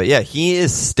into. But yeah, he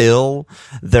is still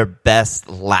their best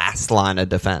last line of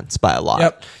defense by a lot.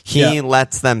 Yep. He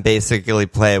lets them basically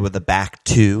play with the back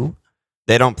 2.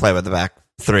 They don't play with the back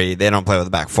 3. They don't play with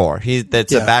the back 4.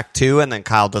 It's a back 2, and then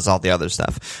Kyle does all the other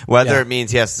stuff. Whether it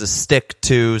means he has to stick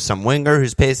to some winger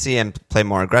who's pacey and play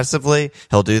more aggressively,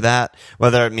 he'll do that.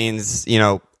 Whether it means,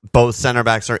 both center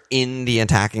backs are in the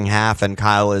attacking half and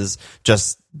Kyle is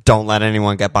just don't let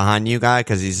anyone get behind you guy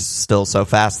because he's still so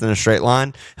fast in a straight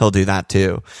line, he'll do that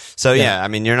too. So you're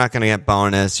not going to get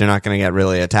bonus, you're not going to get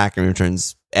really attacking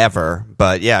returns ever.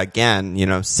 But yeah,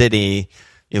 again, City,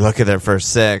 you look at their first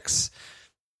 6,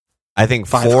 I think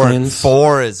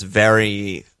 4 is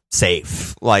very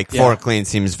safe. 4 clean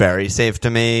seems very safe to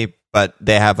me, but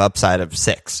they have upside of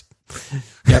 6.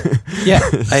 Yep. Yeah,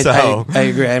 I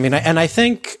agree. And I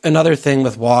think another thing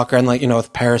with Walker and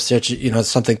with Perisic,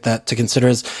 something that to consider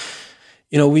is,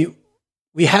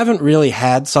 we haven't really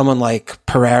had someone like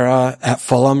Pereira at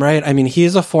Fulham, right?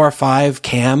 He's a 4 or 5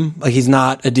 cam, he's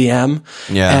not a DM.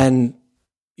 Yeah. And,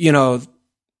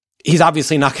 he's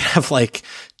obviously not going to have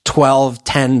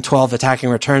 12 attacking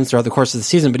returns throughout the course of the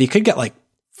season, but he could get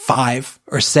 5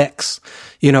 or 6,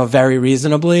 very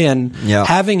reasonably. And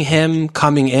having him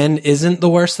coming in isn't the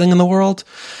worst thing in the world.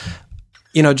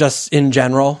 Just in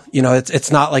general,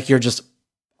 it's not like you're just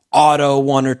auto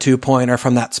 1 or 2 pointer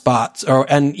from that spot.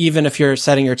 And even if you're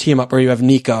setting your team up where you have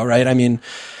Nico, right?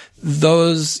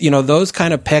 Those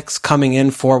kind of picks coming in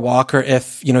for Walker,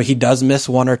 if, he does miss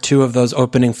 1 or 2 of those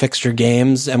opening fixture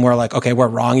games and we're like, okay, we're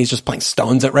wrong. He's just playing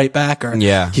Stones at right back, or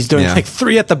he's doing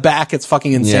 3 at the back. It's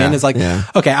fucking insane. It's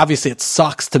okay, obviously it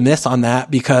sucks to miss on that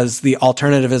because the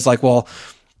alternative is well,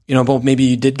 maybe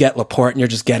you did get Laporte and you're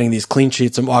just getting these clean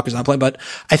sheets and Walker's not playing. But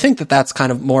I think that's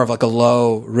kind of more of a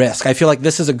low risk. I feel like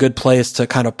this is a good place to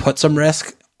kind of put some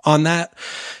risk on that,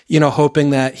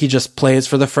 hoping that he just plays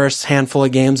for the first handful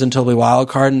of games until we wild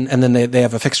card, and then they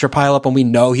have a fixture pile up, and we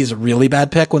know he's a really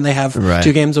bad pick when they have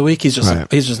 2 games a week. He's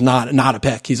just not a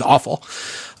pick. He's awful.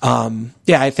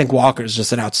 I think Walker's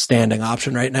just an outstanding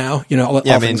option right now, all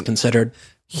things considered.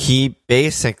 He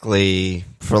basically,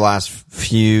 for the last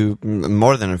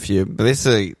more than a few, but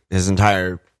basically his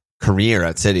entire career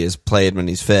at City has played when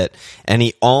he's fit, and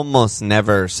he almost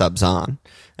never subs on.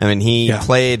 I mean, he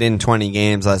played in 20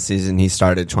 games last season. He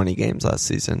started 20 games last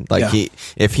season.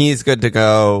 If he's good to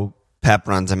go, Pep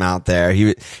runs him out there.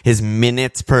 His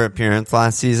minutes per appearance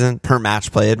last season, per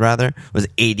match played rather, was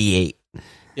 88.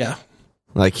 Yeah.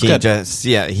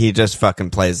 He just fucking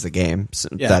plays the game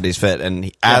that he's fit.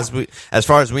 And as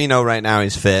far as we know right now,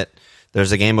 he's fit.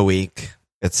 There's a game a week.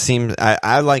 It seems,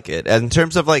 I like it. And in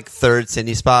terms of third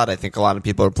City spot, I think a lot of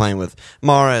people are playing with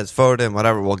Mahrez, Foden,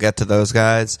 whatever. We'll get to those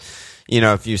guys.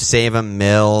 If you save a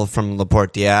mil from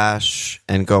Laporte Diash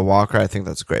and go Walker, I think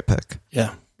that's a great pick.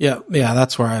 Yeah.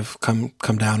 That's where I've come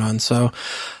down on. So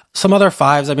some other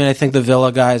 5s. I mean, I think the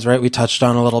Villa guys, right? We touched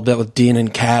on a little bit with Dean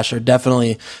and Cash are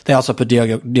definitely, they also put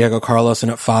Diego Carlos in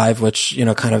at 5, which,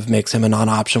 kind of makes him a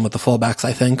non-option with the fullbacks,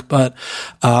 I think. But,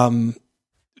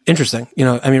 interesting,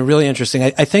 really interesting.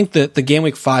 I think that the game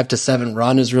week 5 to 7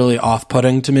 run is really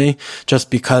off-putting to me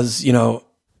just because,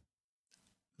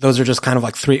 those are just kind of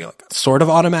 3 sort of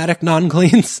automatic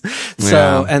non-cleans.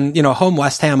 So, and, home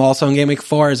West Ham also in game week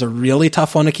 4 is a really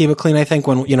tough one to keep it clean, I think,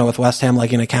 when, with West Ham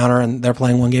in a counter and they're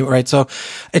playing one game, right? So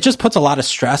it just puts a lot of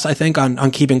stress, I think,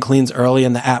 on keeping cleans early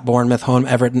in the at Bournemouth, home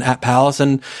Everton, at Palace.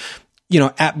 And,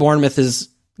 at Bournemouth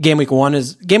Game week one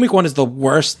is the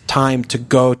worst time to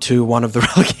go to one of the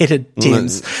relegated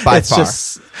teams. By far.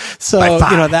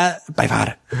 By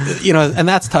far. And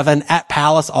that's tough. And at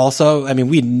Palace also, I mean,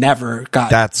 we never got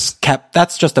kept.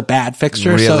 That's just a bad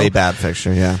fixture. Really bad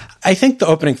fixture, yeah. I think the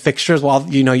opening fixtures, while,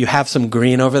 you have some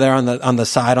green over there on the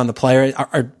side on the player,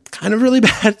 are kind of really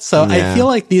bad. So I feel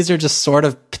like these are just sort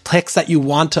of picks that you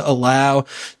want to allow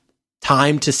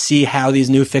time to see how these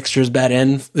new fixtures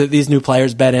these new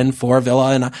players bet in for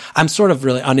Villa. And I'm sort of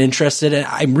really uninterested. And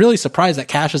I'm really surprised that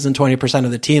Cash is in 20%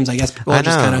 of the teams. I guess people are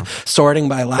just kind of sorting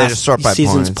by last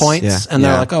season's points. Yeah. And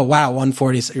they're like, oh wow,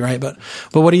 140. You're right. But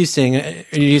what are you seeing?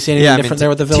 Do you see anything different there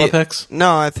with the Villa picks?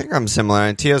 No, I think I'm similar.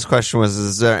 And Tio's question was,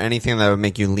 is there anything that would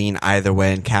make you lean either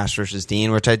way in Cash versus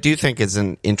Dean? Which I do think is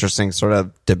an interesting sort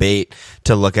of debate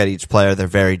to look at each player. They're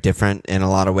very different in a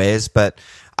lot of ways, but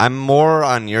I'm more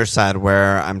on your side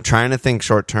where I'm trying to think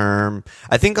short term.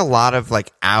 I think a lot of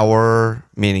our,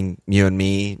 meaning you and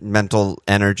me, mental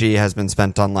energy has been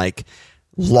spent on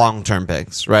long term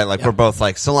picks, right? We're both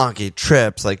Solanke,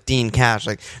 Trips, Dean Cash,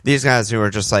 these guys who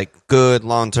are just good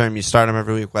long term. You start them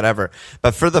every week, whatever.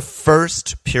 But for the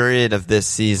first period of this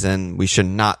season, we should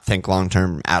not think long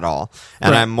term at all.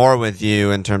 And I'm more with you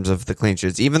in terms of the clean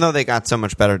sheets, even though they got so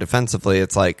much better defensively.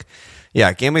 It's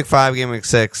game week 5, game week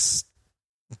 6.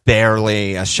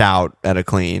 Barely a shout at a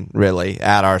clean, really.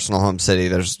 At Arsenal home City,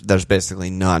 there's basically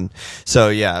none. So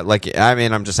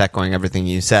I'm just echoing everything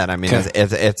you said. I mean,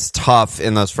 it's tough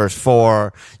in those first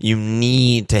 4. You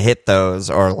need to hit those,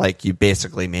 or you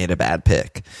basically made a bad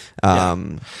pick. I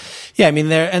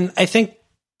mean, and I think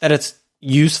that it's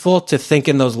useful to think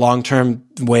in those long-term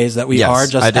ways that we are,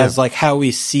 just as how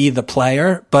we see the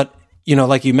player, but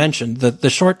like you mentioned, the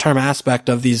short-term aspect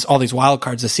of all these wild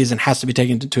cards this season has to be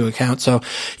taken into account. So,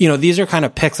 these are kind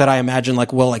of picks that I imagine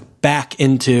we'll back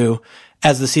into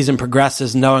as the season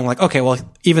progresses, knowing okay, well,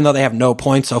 even though they have no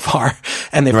points so far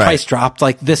and they've price dropped,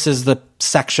 this is the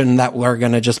section that we're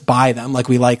going to just buy them.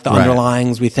 We like the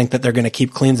underlyings. We think that they're going to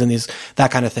keep cleans in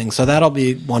that kind of thing. So that'll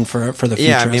be one for the future.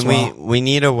 Yeah, I mean, we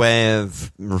need a way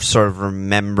of sort of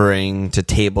remembering to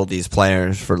table these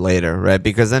players for later, right?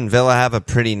 Because then Villa have a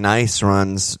pretty nice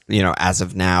runs, as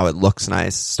of now, it looks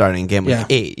nice starting game week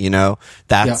 8,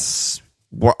 that's,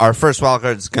 our first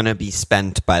wildcard is going to be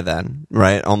spent by then,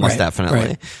 right? Almost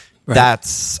definitely.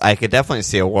 Right. I could definitely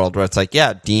see a world where it's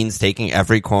Dean's taking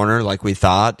every corner like we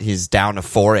thought. He's down to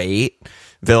 4-8.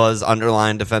 Villa's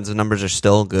underlying defensive numbers are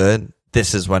still good.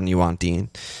 This is when you want Dean.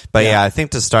 But I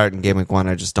think to start in game week 1,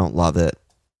 I just don't love it.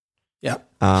 Yeah.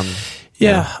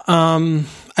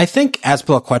 I think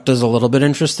Azpilicueta is a little bit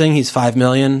interesting. He's $5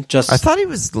 million. I thought he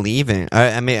was leaving.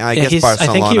 I guess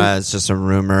Barcelona is just a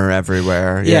rumor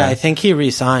everywhere. Yeah, I think he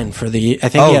re-signed for the. I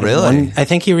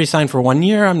think he re-signed for 1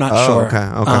 year. I'm not sure. Okay.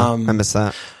 I missed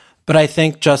that. But I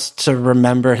think just to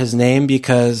remember his name,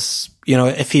 because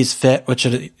if he's fit, which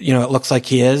it looks like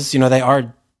he is. They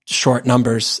are short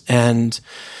numbers, and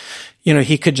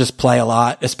he could just play a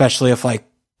lot, especially if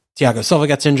Thiago Silva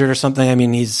gets injured or something. I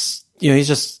mean, he's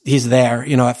he's there,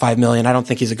 at 5 million. I don't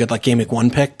think he's a good like game week 1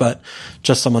 pick, but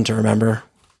just someone to remember.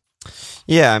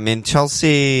 Yeah, I mean,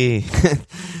 Chelsea,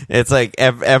 it's like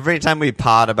every time we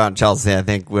pod about Chelsea, I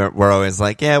think we're always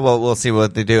like, yeah, well, we'll see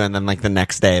what they do. And then like the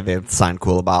next day they sign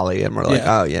Koulibaly and we're like,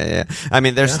 oh yeah. I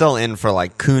mean, they're still in for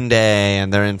like Koundé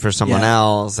and they're in for someone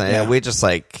else. And we just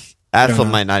like, Ashfield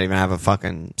might not even have a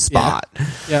fucking spot.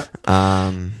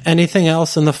 Anything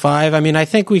else in the 5? I mean, I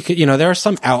think we could, there are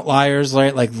some outliers,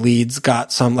 right? Like Leeds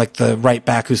got some, like the right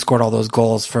back who scored all those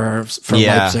goals for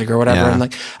Leipzig or whatever. And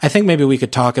like, I think maybe we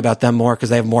could talk about them more because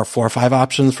they have more 4 or 5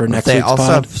 options for next week's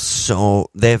pod.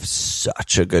 They have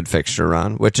such a good fixture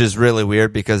run, which is really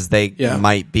weird because they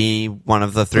might be one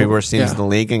of the 3 worst teams in the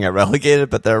league and get relegated,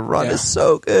 but their run is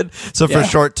so good. So for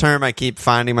short term, I keep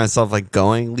finding myself like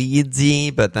going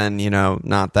Leedsy, but then,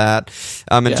 not that.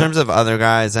 In terms of other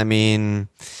guys, I mean,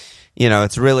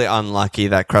 it's really unlucky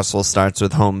that Cresswell starts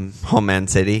with home Man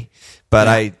City, but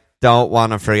I don't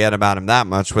want to forget about him that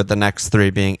much with the next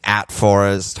 3 being at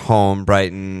Forest, home,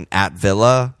 Brighton, at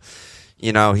Villa.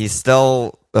 He's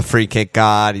still a free kick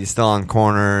god. He's still on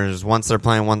corners. Once they're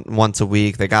playing once a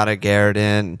week, they got a Garrett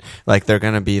in. Like, they're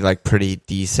going to be like pretty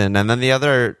decent. And then the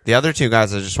other 2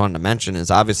 guys I just wanted to mention is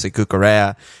obviously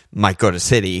Cucurella might go to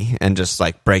City and just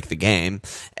like break the game.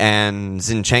 And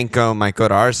Zinchenko might go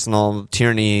to Arsenal.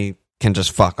 Tierney can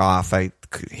just fuck off. I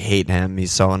hate him.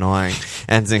 He's so annoying.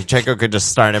 And Zinchenko could just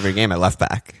start every game at left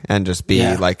back and just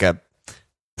be like a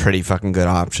pretty fucking good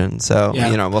option. So,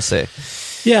 we'll see.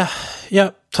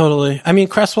 Yeah, totally. I mean,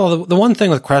 Cresswell, the one thing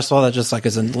with Cresswell that just like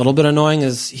is a little bit annoying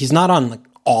is he's not on like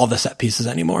all the set pieces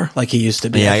anymore like he used to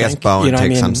be. Yeah, I guess Bowen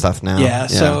takes some stuff now. Yeah,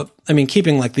 so I mean,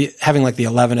 keeping like having the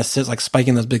 11 assists, like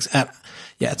spiking those big.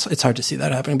 It's hard to see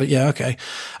that happening, but okay.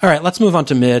 All right, let's move on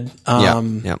to mid.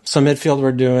 So midfield,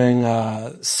 we're doing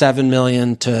 7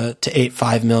 million to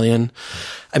 8.5 million.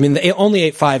 I mean, the only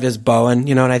 8.5 is Bowen,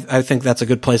 and I think that's a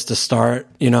good place to start.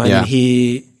 I mean,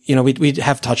 he. We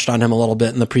have touched on him a little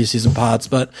bit in the preseason pods,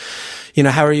 but,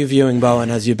 how are you viewing Bowen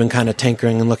as you've been kind of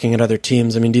tinkering and looking at other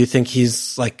teams? I mean, do you think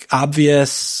he's like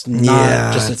obvious,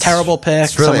 not just a terrible pick,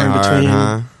 it's really somewhere in hard, between?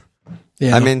 Huh?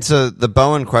 Yeah. I mean, so the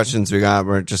Bowen questions we got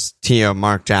were just Tio,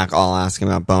 Mark, Jack all asking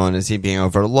about Bowen. Is he being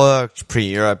overlooked?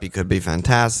 Pre-Europe, he could be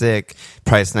fantastic.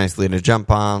 Price nicely to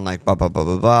jump on, like blah, blah, blah,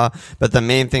 blah, blah. But the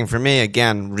main thing for me,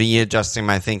 again, readjusting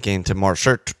my thinking to more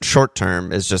short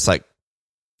term is just like,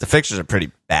 the fixtures are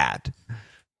pretty bad.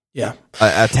 Yeah.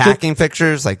 Attacking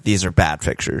fixtures, like these are bad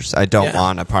fixtures. I don't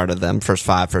want a part of them, first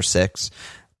 5, first 6.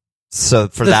 So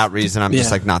for that reason, I'm just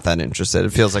like not that interested.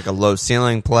 It feels like a low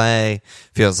ceiling play.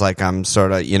 Feels like I'm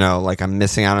sort of, like I'm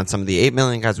missing out on some of the 8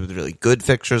 million guys with really good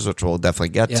fixtures, which we'll definitely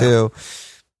get to.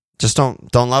 Just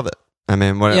don't love it. I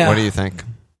mean, what do you think?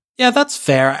 Yeah, that's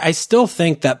fair. I still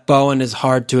think that Bowen is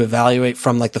hard to evaluate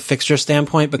from like the fixture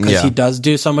standpoint because he does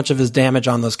do so much of his damage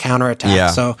on those counterattacks.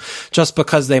 Yeah. So just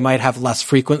because they might have less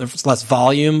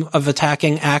volume of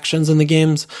attacking actions in the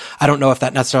games, I don't know if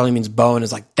that necessarily means Bowen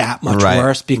is like that much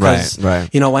worse because,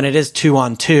 when it is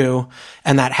 2-on-2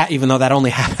 and that, even though that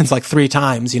only happens like 3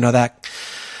 times,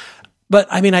 but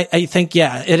I mean, I think,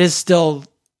 it is still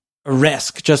a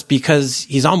risk just because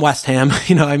he's on West Ham.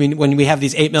 I mean, when we have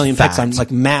these 8 million picks on like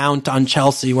Mount on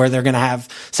Chelsea where they're going to have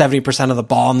 70% of the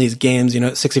ball in these games,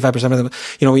 65% of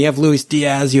them, we have Luis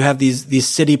Diaz, you have these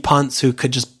City punts who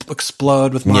could just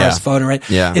explode with Morris Foden, right?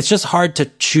 Yeah. It's just hard to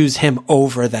choose him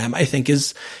over them, I think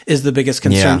is the biggest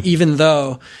concern, even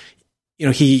though,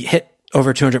 he hit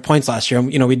over 200 points last year.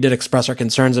 We did express our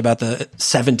concerns about the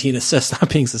 17 assists not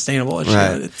being sustainable.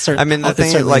 Right. I mean, the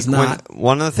thing is, like,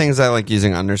 one of the things I like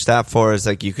using Understat for is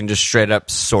like you can just straight up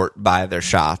sort by their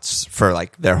shots for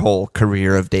like their whole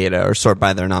career of data, or sort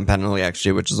by their non-penalty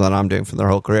XG, which is what I'm doing for their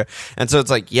whole career. And so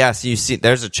it's like, yes, you see,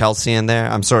 there's a Chelsea in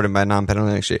there. I'm sorting by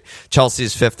non-penalty XG.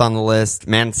 Chelsea's 5th on the list.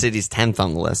 Man City's 10th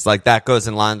on the list. Like that goes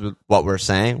in line with what we're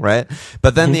saying, right?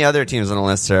 But then the other teams on the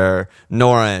list are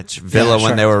Norwich, Villa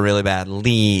when they were really bad,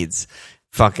 Leeds,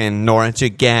 fucking Norwich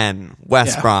again,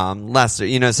 West Brom, Leicester,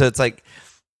 so it's like,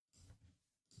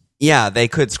 they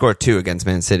could score 2 against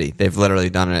Man City. They've literally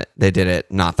done it. They did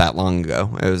it not that long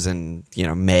ago. It was in,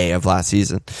 May of last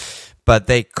season. But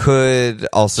they could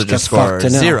also just score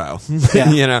 0. So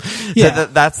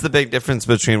that's the big difference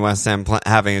between West Ham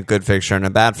having a good fixture and a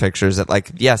bad fixture is that,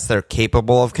 like, yes, they're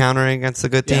capable of countering against the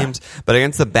good teams, but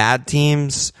against the bad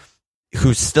teams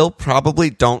who still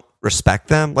probably don't respect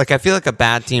them. Like, I feel like a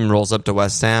bad team rolls up to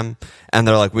West Ham and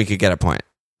they're like, we could get a point.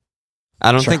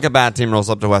 I don't think a bad team rolls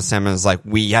up to West Ham and is like,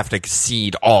 we have to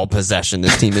concede all possession.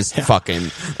 This team is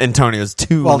fucking Antonio's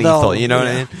too lethal. You know what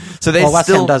I mean? So they West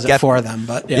still Ham does it for them,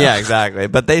 but yeah, exactly.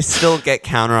 But they still get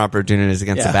counter opportunities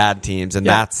against the bad teams, and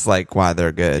that's like why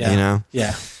they're good. You know?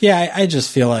 Yeah. I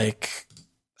just feel like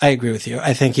I agree with you.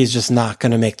 I think he's just not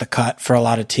going to make the cut for a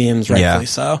lot of teams, rightfully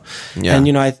so. Yeah.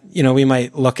 And we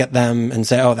might look at them and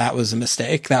say, "Oh, that was a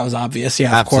mistake. That was obvious."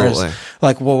 Yeah, absolutely. Of course.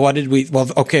 Like, well, what did we?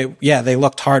 Well, okay, yeah, they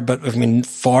looked hard, but I mean,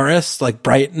 Forest, like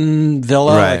Brighton,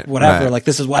 Villa, like whatever. Like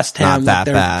this is West Ham. Not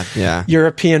that bad. Yeah.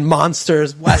 European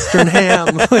monsters, Western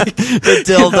Ham, like the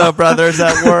Dildo brothers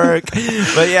at work.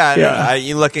 But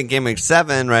you look at game week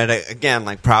 7, right? Again,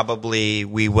 like probably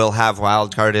we will have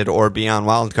wild carded or be on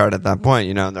wild card at that point.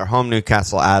 You know, they're home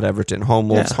Newcastle, at Everton, home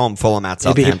Wolves, home Fulham, at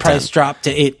Southampton. Maybe price drop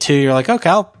to 8-2. You're like, okay,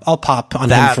 I'll pop on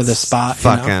him for this spot.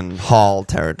 Fucking Hall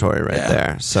territory right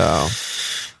there. So.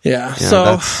 Yeah.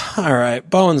 So, all right.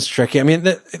 Bowen's tricky. I mean,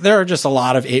 there are just a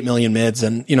lot of 8 million mids.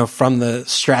 And, from the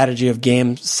strategy of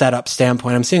game setup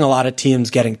standpoint, I'm seeing a lot of teams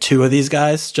getting 2 of these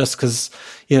guys just because,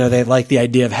 they like the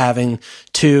idea of having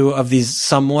 2 of these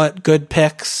somewhat good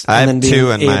picks. I and have then being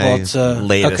 2 in able my to,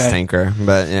 latest thinker.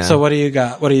 But yeah. So what do you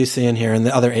got? What are you seeing here in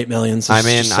the other 8 millions? I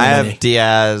mean, I have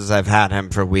Diaz. I've had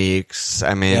him for weeks.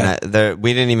 I mean,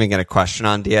 we didn't even get a question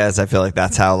on Diaz. I feel like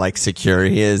that's how secure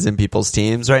he is in people's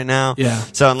teams right now. Yeah.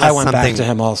 So unless I went back to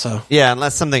him also. Yeah,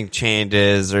 unless something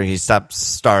changes or he stops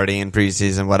starting in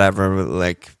preseason, whatever,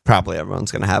 probably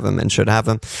everyone's going to have him and should have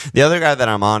him. The other guy that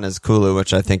I'm on is Kulu,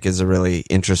 which I think is a really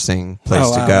interesting place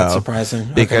to go. That's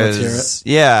surprising. Because, okay, let's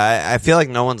hear it. I feel like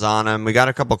no one's on him. We got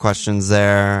a couple questions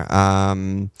there.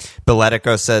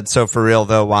 Beletico said, so for real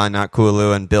though, why not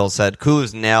Kulu? And Bill said,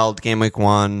 Kulu's nailed game week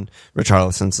 1,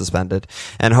 Richarlison suspended.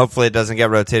 And hopefully it doesn't get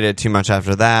rotated too much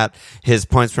after that. His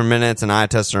points per minutes and eye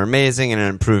tests are amazing and an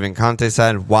improving Conte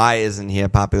side. Why isn't he a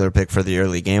popular pick for the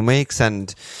early game weeks?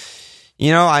 And,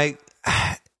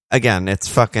 again, it's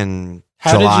fucking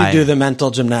How July. did you do the mental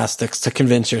gymnastics to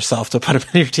convince yourself to put him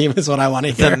in your team is what I want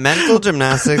to hear. The mental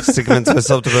gymnastics to convince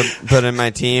myself to put in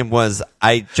my team was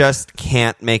I just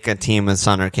can't make a team with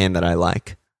Son or Kane that I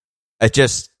like. I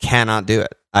just cannot do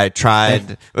it. I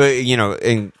tried,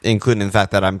 including the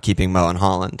fact that I'm keeping Mo and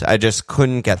Holland. I just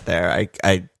couldn't get there.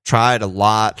 I tried a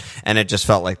lot, and it just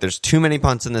felt like there's too many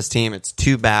punts in this team. It's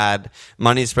too bad.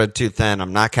 Money spread too thin.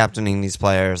 I'm not captaining these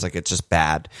players. It's just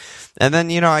bad. And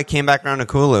then, I came back around to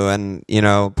Kulu,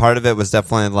 and, part of it was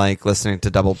definitely listening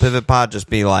to Double Pivot Pod, just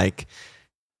be like,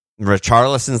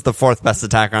 Richarlison's the 4th best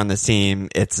attacker on this team.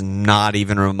 It's not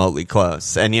even remotely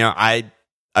close. And, I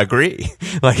agree.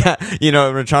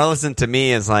 Richarlison to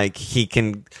me is he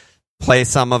can play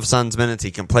some of Son's minutes, he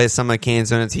can play some of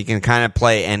Kane's minutes, he can kind of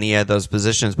play any of those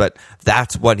positions, but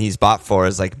that's what he's bought for,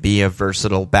 is be a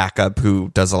versatile backup who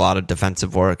does a lot of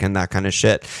defensive work and that kind of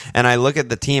shit. And I look at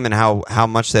the team and how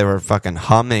much they were fucking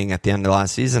humming at the end of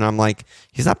last season. I'm like,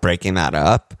 he's not breaking that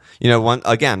up.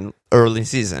 Early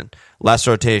season, less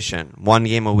rotation, 1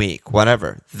 game a week,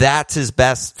 whatever. That's his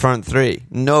best front 3.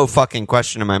 No fucking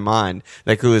question in my mind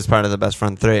that Kulu is part of the best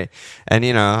front 3. And,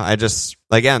 I just,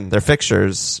 again, their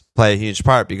fixtures play a huge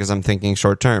part because I'm thinking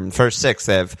short term. First 6,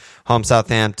 they have home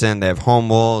Southampton, they have home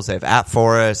Wolves, they have at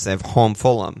Forest, they have home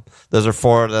Fulham. Those are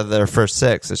 4 of their first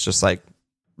 6. It's just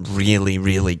really,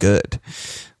 really good.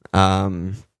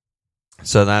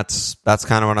 So that's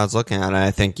kind of what I was looking at. And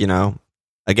I think,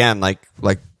 again, like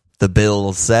the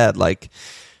Bill said,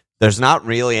 there's not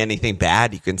really anything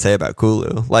bad you can say about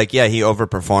Kulu. He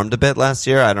overperformed a bit last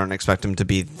year. I don't expect him to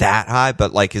be that high,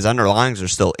 but his underlyings are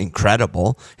still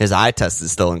incredible. His eye test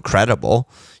is still incredible.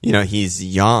 He's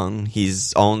young.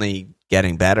 He's only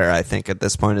getting better, I think, at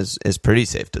this point is pretty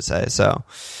safe to say. So,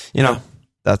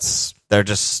 they're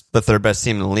just the 3rd best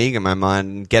team in the league in my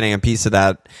mind. Getting a piece of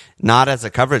that, not as a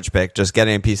coverage pick, just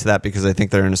getting a piece of that because I think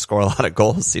they're going to score a lot of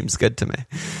goals seems good to me.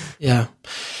 Yeah.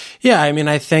 Yeah, I mean,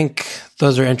 I think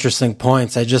those are interesting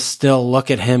points. I just still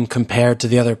look at him compared to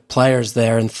the other players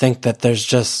there and think that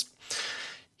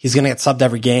he's going to get subbed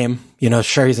every game.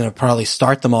 Sure, he's going to probably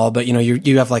start them all, but you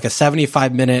have a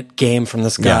 75-minute game from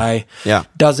this guy. Yeah.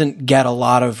 Doesn't get a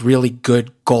lot of really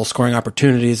good goal scoring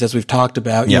opportunities, as we've talked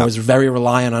about. Is very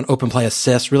reliant on open play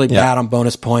assists, really bad on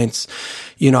bonus points.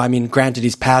 Granted,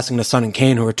 he's passing to Son and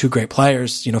Kane, who are 2 great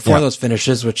players, for those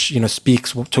finishes, which,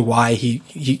 speaks to why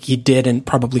he did and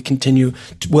probably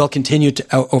will continue to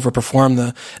overperform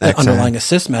the underlying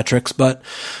assist metrics. But,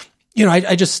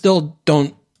 I just still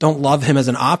don't love him as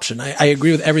an option. I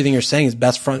agree with everything you're saying. His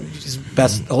best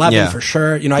 11 for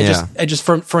sure. I just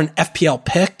for an FPL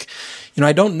pick,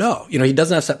 I don't know. He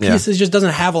doesn't have set pieces. He just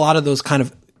doesn't have a lot of those kind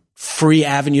of free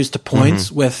avenues to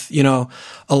points with, you know,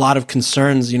 a lot of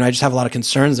concerns. You know, I just have a lot of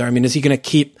concerns there. I mean, is he going to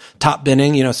keep top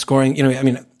binning, you know, scoring, you know, I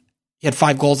mean, he had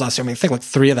 5 goals last year. I mean, I think like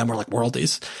 3 of them were like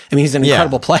worldies. I mean, he's an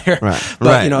incredible player,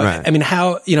 but you know, I mean,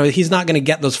 how, you know, he's not going to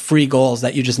get those free goals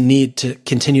that you just need to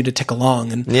continue to tick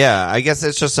along. And yeah, I guess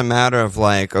it's just a matter of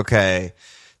like, okay,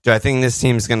 do I think this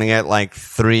team's going to get like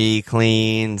 3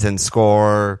 cleans and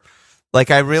score?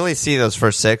 Like, I really see those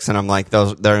first 6 and I'm like,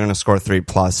 they're going to score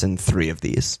 3+ in 3 of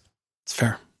these. It's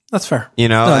fair. That's fair. You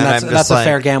know, no, and that's a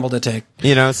fair gamble to take.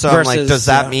 You know, so versus, I'm like, does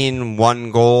that mean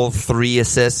 1 goal, 3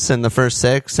 assists in the first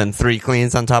 6 and 3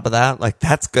 cleans on top of that? Like,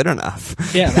 that's good enough.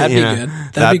 Yeah, that'd be good.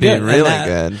 That'd be good. Really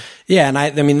good. Yeah, and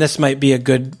I mean, this might be a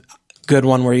good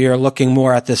one where you're looking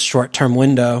more at this short-term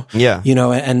window. Yeah. You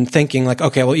know, and thinking like,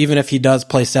 okay, well, even if he does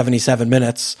play 77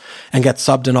 minutes and get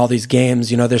subbed in all these games,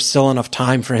 you know, there's still enough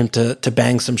time for him to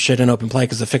bang some shit in open play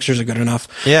because the fixtures are good enough.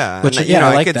 Yeah. Which, yeah,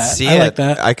 I like that. I like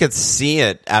that. I could see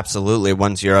it absolutely.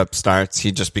 Once Europe starts,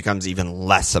 he just becomes even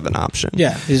less of an option.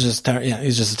 Yeah. He's just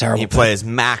a terrible He plays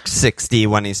max 60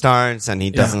 when he starts and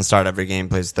he doesn't start every game,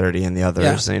 plays 30 in the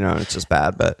others. You know, it's just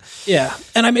bad, but. Yeah.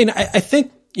 And I mean, I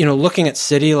think, you know, looking at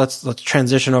City, let's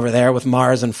transition over there with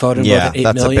Mars and Foden both at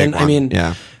 8 million. I mean,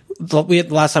 the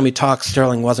last time we talked,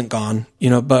 Sterling wasn't gone, you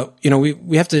know, but, you know,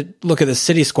 we have to look at the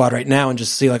City squad right now and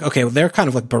just see like, okay, well, they're kind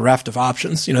of like bereft of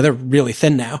options. You know, they're really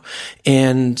thin now.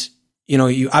 And, you know,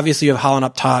 you have Haaland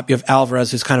up top, you have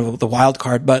Alvarez, who's kind of the wild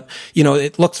card, but, you know,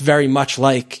 it looks very much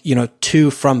like, you know, 2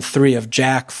 from 3 of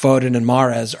Jack, Foden, and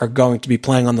Mahrez are going to be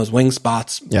playing on those wing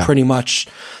spots. Yeah. Pretty much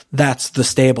that's the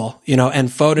stable, you know, and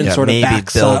Foden sort of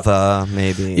backs up.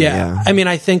 Maybe. Yeah. I mean,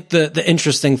 I think the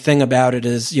interesting thing about it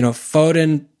is, you know,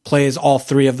 Foden plays all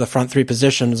 3 of the front 3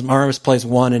 positions. Mahrez plays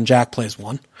 1 and Jack plays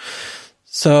 1.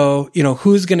 So, you know,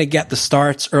 who's going to get the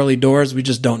starts early doors? We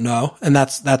just don't know. And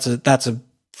that's a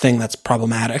thing that's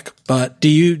problematic. But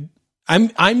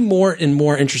I'm more and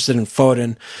more interested in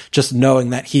Foden, just knowing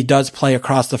that he does play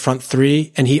across the front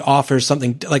 3 and he offers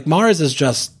something like Mahrez is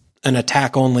just an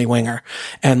attack only winger.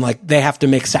 And like they have to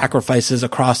make sacrifices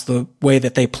across the way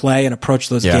that they play and approach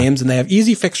those games. And they have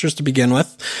easy fixtures to begin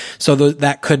with. So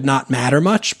that could not matter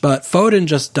much, but Foden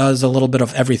just does a little bit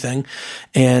of everything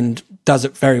and does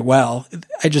it very well.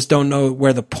 I just don't know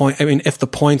where if the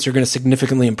points are going to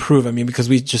significantly improve. I mean, because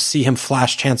we just see him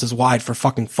flash chances wide for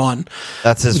fucking fun.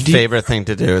 That's his favorite thing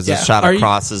to do is a shot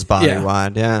across his body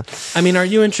wide. Yeah. I mean, are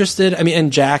you interested? I mean,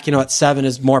 and Jack, you know, at 7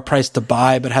 is more priced to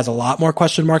buy, but has a lot more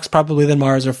question marks probably than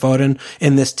Mahrez or Foden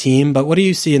in this team. But what do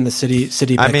you see in the City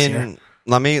picks here?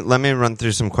 Let me run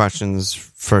through some questions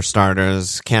for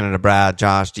starters. Canada Brad,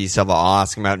 Josh D. Silva all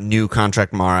asking about new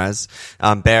contract Mahrez.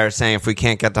 Bear saying if we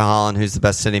can't get to Haaland, who's the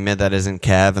best City mid that isn't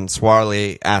Kev? And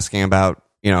Swarley asking about,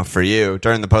 you know, for you.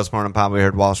 During the postmortem pod, we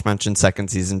heard Walsh mention second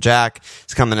season Jack.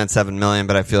 He's coming at 7 million,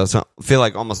 but I feel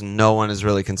like almost no one is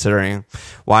really considering.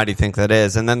 Why do you think that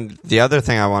is? And then the other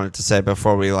thing I wanted to say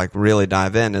before we like really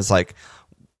dive in is like,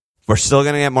 we're still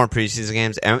going to get more preseason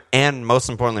games, and most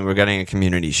importantly, we're getting a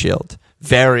community shield.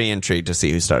 Very intrigued to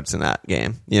see who starts in that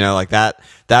game. You know, like that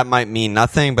might mean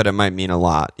nothing, but it might mean a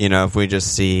lot. You know, if we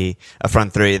just see a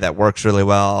front 3 that works really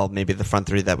well, maybe the front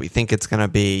 3 that we think it's going to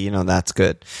be, you know, that's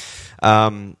good.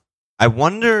 I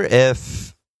wonder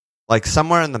if, like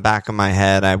somewhere in the back of my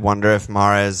head, I wonder if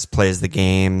Mahrez plays the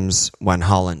games when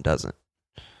Haaland doesn't.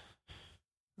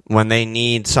 When they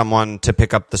need someone to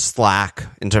pick up the slack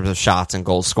in terms of shots and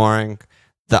goal scoring,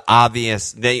 the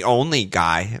only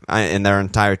guy in their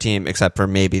entire team, except for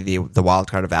maybe the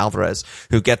wild card of Alvarez,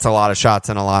 who gets a lot of shots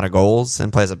and a lot of goals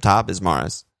and plays up top is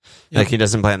Mahrez. Yep. Like he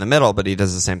doesn't play in the middle, but he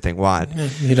does the same thing wide.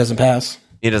 He doesn't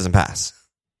pass.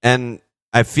 And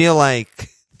I feel like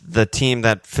the team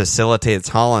that facilitates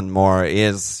Haaland more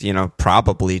is, you know,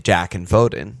 probably Jack and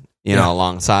Foden. You know,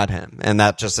 alongside him. And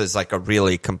that just is like a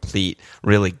really complete,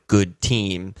 really good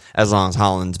team as long as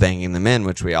Haaland's banging them in,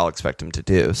 which we all expect him to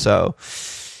do. So,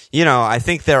 you know, I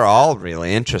think they're all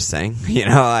really interesting. You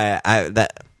know,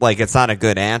 it's not a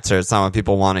good answer. It's not what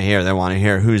people want to hear. They want to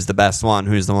hear who's the best one,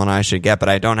 who's the one I should get. But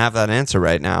I don't have that answer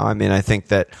right now. I mean, I think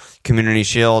that Community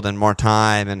Shield and more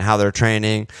time and how they're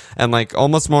training and like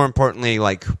almost more importantly,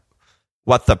 like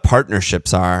what the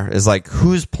partnerships are is like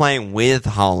who's playing with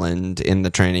Haaland in the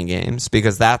training games,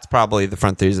 because that's probably the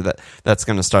front 3s that's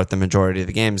going to start the majority of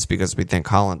the games because we think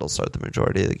Haaland will start the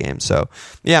majority of the games. So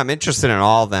yeah, I'm interested in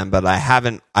all of them, but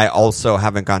I also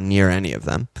haven't gone near any of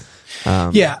them. I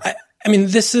mean,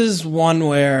 this is one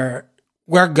where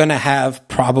we're going to have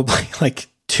probably like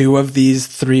 2 of these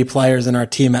 3 players in our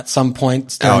team at some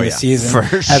point during the season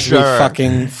as we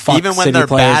fucking fuck even when City they're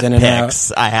players bad in and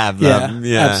picks, out. I have them.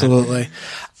 Yeah, absolutely.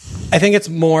 I think it's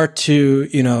more to,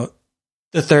 you know,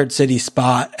 the third city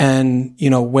spot and,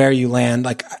 where you land.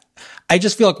 Like, I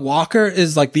just feel like Walker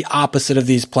is like the opposite of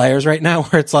these players right now,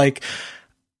 where it's like,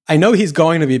 I know he's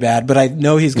going to be bad, but I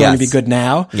know he's going to be good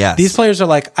now. Yes. These players are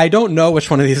like, I don't know which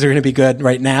one of these are going to be good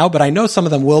right now, but I know some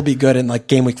of them will be good in like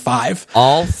game week 5.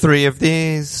 All 3 of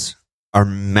these are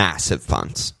massive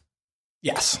punts.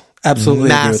 Yes,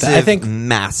 absolutely. Agree with that. I think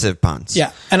massive punts.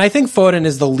 Yeah. And I think Foden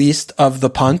is the least of the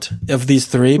punt of these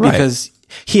 3 because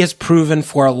he has proven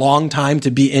for a long time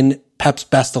to be in Pep's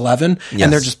best 11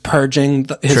 and they're just purging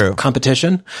his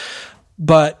competition.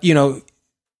 But,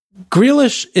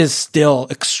 Grealish is still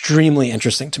extremely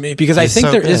interesting to me because I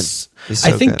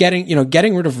think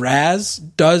getting rid of Raz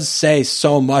does say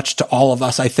so much to all of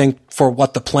us, I think, for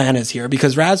what the plan is here,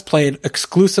 because Raz played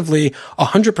exclusively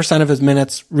 100% of his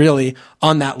minutes really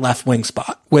on that left wing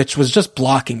spot, which was just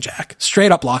blocking Jack,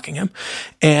 straight up blocking him.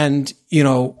 And,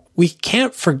 we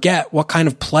can't forget what kind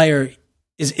of player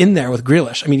is in there with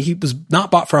Grealish. I mean, he was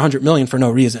not bought for 100 million for no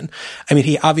reason. I mean,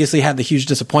 he obviously had the huge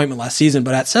disappointment last season,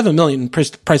 but at 7 million price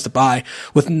to buy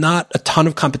with not a ton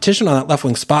of competition on that left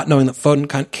wing spot, knowing that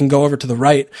Foden can go over to the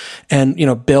right and,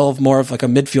 build more of like a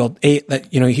midfield 8 that,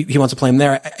 he wants to play him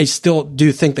there. I still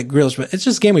do think that Grealish, but it's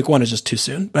just game week 1 is just too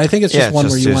soon. But I think it's just one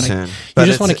where you want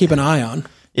to keep an eye on.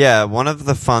 Yeah. One of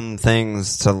the fun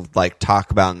things to like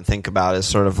talk about and think about is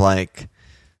sort of like,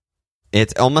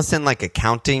 it's almost in like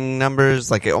accounting numbers,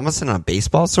 like almost in a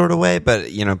baseball sort of way, but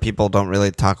people don't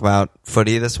really talk about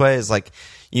footy this way. Is like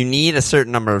you need a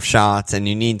certain number of shots and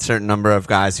you need a certain number of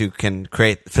guys who can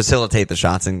facilitate the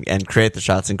shots and create the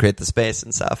shots and create the space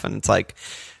and stuff. And it's like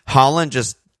Haaland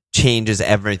just changes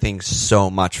everything so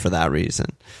much for that reason,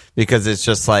 because it's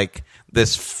just like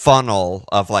this funnel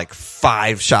of like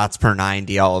 5 shots per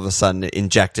 90 all of a sudden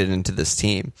injected into this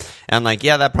team. And like,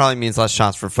 yeah, that probably means less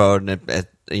shots for Foden.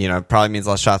 It probably means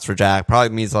less shots for Jack,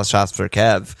 probably means less shots for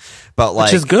Kev, but like,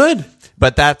 which is good.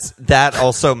 But that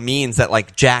also means that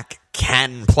like Jack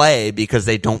can play because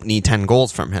they don't need 10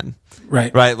 goals from him.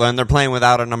 Right. When they're playing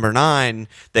without a number 9,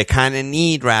 they kind of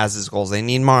need Raz's goals. They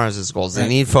need Mahrez's goals. They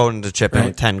need Foden to chip in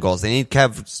with 10 goals. They need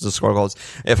Kev to score goals.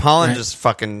 If Haaland just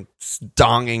fucking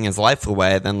donging his life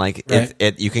away, then like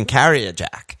you can carry a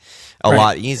Jack a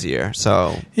lot easier.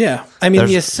 So yeah, I mean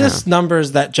the assist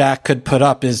numbers that Jack could put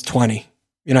up is 20.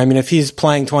 If he's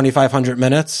playing 2,500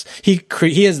 minutes, he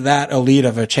is that elite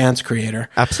of a chance creator.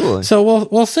 Absolutely. So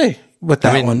we'll see with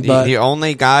that one. But the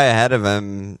only guy ahead of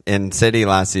him in City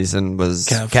last season was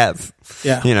Kev.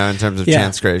 Yeah. In terms of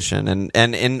chance creation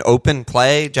and in open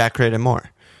play, Jack created more.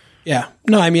 Yeah.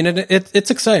 No, I mean,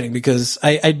 it's exciting because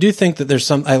I do think that there's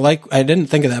I didn't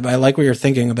think of that, but I like what you're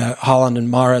thinking about Haaland and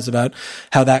Mahrez, about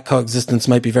how that coexistence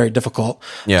might be very difficult.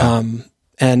 Yeah. And,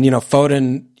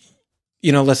 Foden,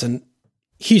 listen,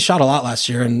 he shot a lot last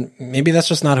year, and maybe that's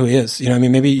just not who he is.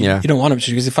 Maybe you don't want him to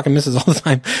shoot because he fucking misses all the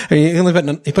time. I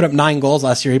mean, he put up 9 goals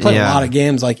last year. He played a lot of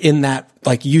games like in that,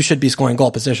 like you should be scoring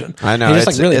goal position. I know. He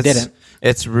just really didn't.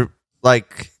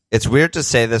 It's weird to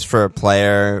say this for a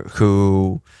player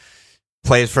who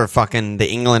plays for fucking the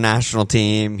England national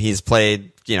team. He's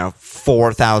played,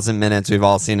 4,000 minutes. We've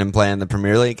all seen him play in the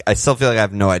Premier League. I still feel like I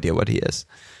have no idea what he is.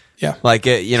 Yeah. Like,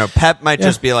 Pep might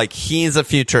just be like, he's a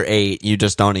future 8. You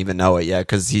just don't even know it yet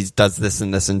because he does this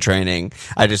and this in training.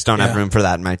 I just don't have room for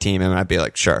that in my team. And I'd be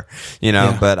like, sure,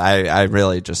 but I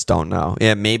really just don't know.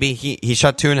 Yeah. Maybe he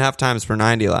shot 2.5 times per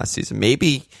 90 last season.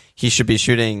 Maybe he should be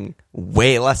shooting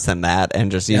way less than that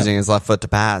and just using his left foot to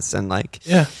pass. And like,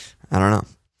 I don't know.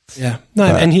 Yeah. No,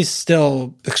 and he's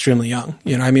still extremely young.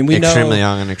 We extremely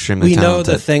young and extremely talented.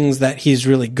 Know the things that he's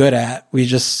really good at. We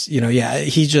just,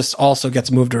 he just also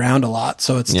gets moved around a lot.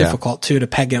 So it's difficult too to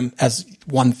peg him as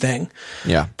one thing.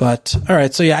 Yeah. But all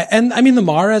right. So yeah. And I mean, the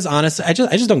Mahrez, honestly, I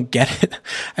just don't get it.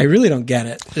 I really don't get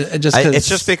it. It's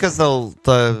just because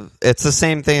it's the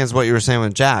same thing as what you were saying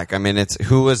with Jack. I mean, it's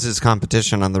who was his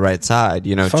competition on the right side?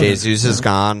 Jesus is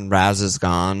gone. Raz is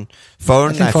gone.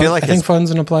 Foden, I think Foden's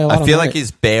going to play a lot. I feel like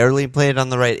he's barely played on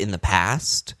the right in the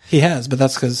past. He has, but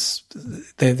that's because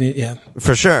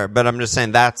for sure. But I'm just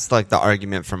saying that's like the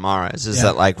argument for Mahrez is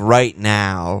that like right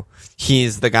now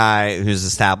he's the guy who's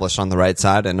established on the right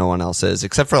side and no one else is,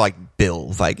 except for like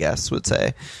Bill, I guess would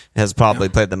say has probably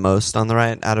played the most on the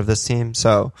right out of this team.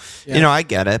 So I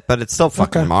get it, but it's still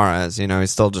fucking Mahrez.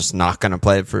 He's still just not going to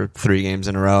play for 3 games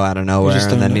in a row out of nowhere,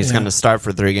 and then he's going to start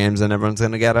for 3 games and everyone's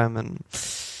going to get him and.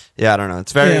 Yeah, I don't know.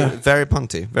 It's very, very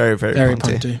punty. Very, very, very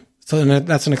punty. So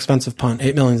that's an expensive punt.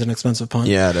 8 million is an expensive punt.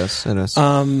 Yeah, it is. It is.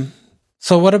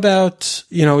 So what about,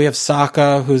 we have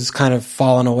Saka, who's kind of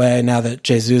fallen away now that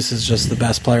Jesus is just the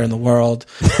best player in the world.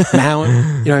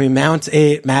 Mount, Mount's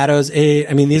 8, Matto's 8.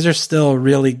 I mean, these are still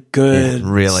really good,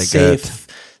 really safe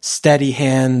steady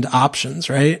hand options,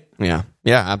 right? Yeah.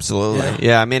 Yeah, absolutely.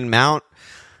 Yeah. I mean, Mount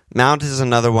is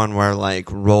another one where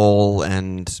like role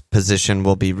and position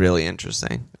will be really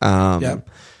interesting.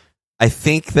 I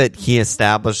think that he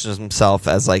established himself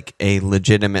as like a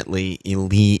legitimately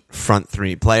elite front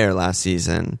three player last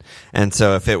season. And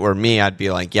so if it were me, I'd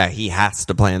be like, yeah, he has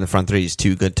to play in the front three. He's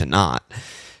too good to not.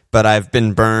 But I've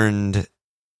been burned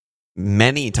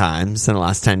many times in the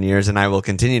last 10 years, and I will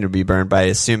continue to be burned by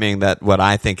assuming that what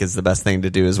I think is the best thing to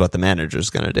do is what the manager is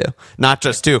going to do. Not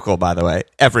just Tuchel, by the way,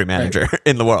 every manager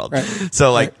in the world. Right.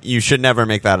 So, like, you should never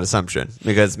make that assumption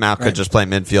because Mount could just play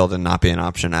midfield and not be an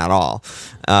option at all.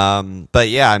 But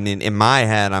yeah, I mean, in my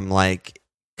head, I'm like,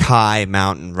 Kai,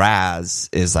 Mount, and Raz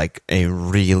is like a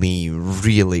really,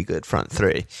 really good front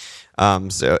three.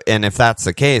 And if that's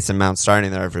the case and Mount's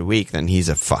starting there every week, then he's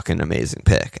a fucking amazing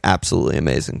pick. Absolutely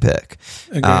amazing pick.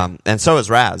 And so is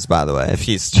Raz, by the way. If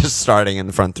he's just starting in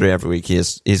the front three every week,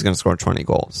 he's going to score 20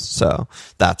 goals. So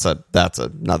that's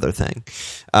another thing.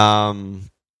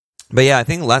 But yeah, I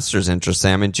think Leicester's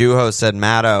interesting. I mean, Juho said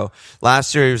Matto.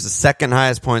 Last year, he was the second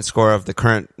highest point scorer of the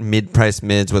current mid-price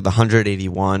mids with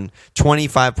 181,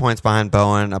 25 points behind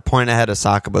Bowen, a point ahead of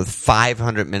Saka with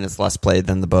 500 minutes less played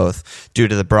than the both due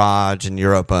to the Brage and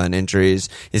Europa and injuries.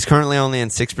 He's currently only in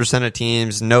 6% of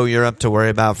teams. No Europe to worry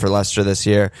about for Leicester this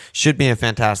year. Should be a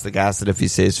fantastic asset if he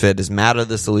stays fit. Is Matto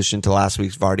the solution to last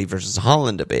week's Vardy versus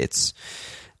Haaland debates?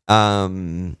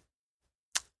 Where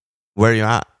are you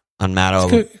at on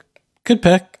Matto? Good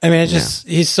pick. I mean,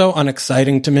 he's so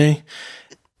unexciting to me,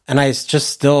 and I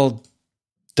still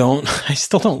don't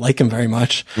like him very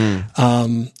much. I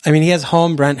mean, he has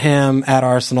home Brentford, at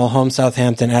Arsenal, home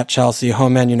Southampton, at Chelsea,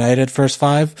 home Man United, first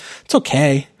 5. It's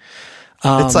okay.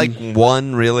 It's like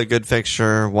one really good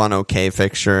fixture, one okay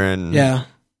fixture, and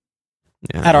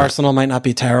at Arsenal might not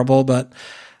be terrible, but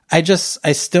I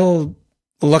still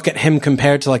look at him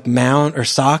compared to like Mount or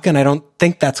Saka, and I don't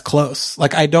think that's close.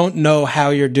 Like, I don't know how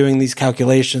you're doing these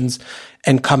calculations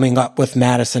and coming up with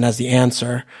Maddison as the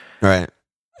answer. Right.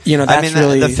 You know, that's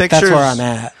the fixtures, that's where I'm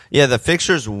at. Yeah, the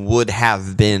fixtures would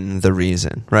have been the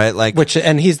reason, right? Like,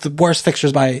 and he's the worst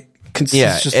fixtures by. Just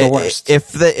the worst.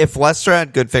 If Leicester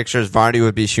had good fixtures, Vardy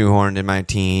would be shoehorned in my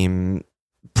team,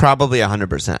 probably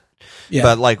 100%. Yeah.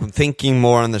 But like thinking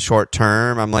more in the short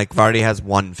term, I'm like, Vardy has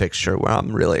one fixture where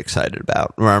I'm really excited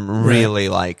about, where I'm really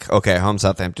like, okay, home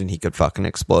Southampton, he could fucking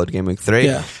explode game week 3.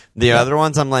 Yeah. The other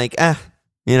ones, I'm like,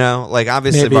 you know, like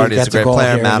obviously Vardy's a great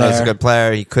player, Matto's a good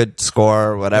player, he could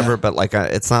score, whatever, but like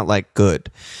it's not like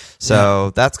good.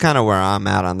 So that's kind of where I'm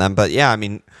at on them. But yeah, I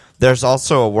mean, there's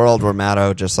also a world where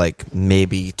Matto just like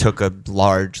maybe took a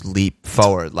large leap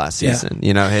forward last season.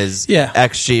 You know, his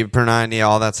XG per 90,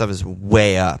 all that stuff is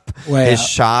way up. His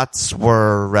shots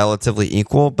were relatively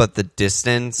equal, but the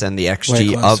distance and the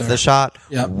XG of the shot,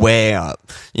 way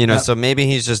up. You know, so maybe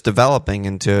he's just developing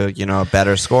into, you know, a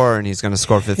better scorer and he's going to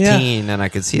score 15 and I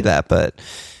could see that, but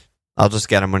I'll just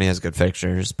get him when he has good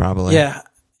fixtures, probably.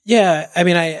 Yeah. I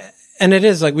mean, and it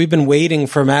is like we've been waiting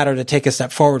for Matto to take a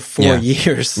step forward for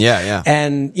years. Yeah.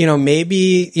 And, you know,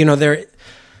 maybe, you know,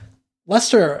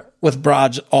 Leicester with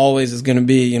Brage always is going to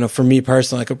be, you know, for me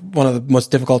personally, like one of the most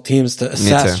difficult teams to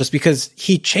assess just because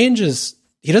he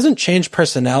doesn't change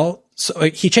personnel. So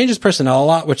like, he changes personnel a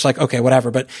lot, which like, okay,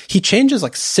 whatever, but he changes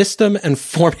like system and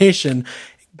formation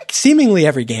seemingly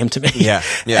every game to me. Yeah.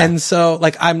 And so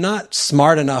like I'm not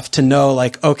smart enough to know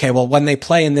like, okay, well when they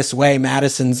play in this way,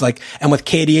 Maddison's like, and with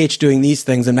KDH doing these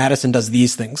things and Maddison does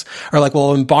these things. Or like,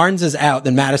 well when Barnes is out,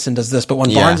 then Maddison does this. But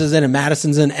when Barnes is in and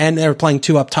Maddison's in and they're playing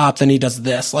 2 up top, then he does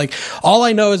this. Like all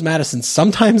I know is Maddison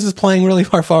sometimes is playing really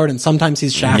far forward and sometimes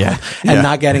he's shackled and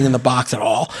not getting in the box at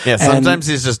all. Yeah, sometimes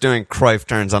he's just doing Cruyff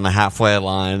turns on the halfway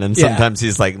line and sometimes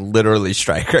he's like literally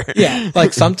striker.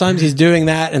 Like sometimes he's doing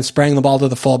that and spraying the ball to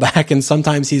the fullback, and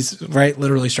sometimes he's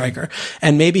literally striker.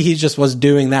 And maybe he just was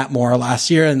doing that more last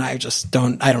year, and I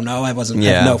don't know. I have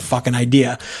no fucking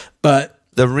idea. But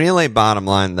the really bottom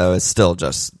line though is still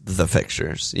just the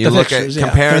fixtures.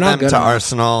 Compare them to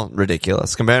Arsenal,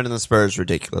 ridiculous. Compare to the Spurs,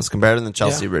 ridiculous. Compare to the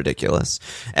Chelsea, ridiculous.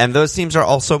 And those teams are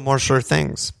also more sure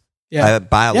things.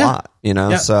 By a lot, you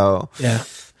know. So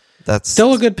that's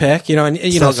still a good pick, you know, and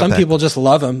you know, some people just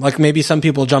love him. Like maybe some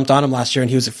people jumped on him last year and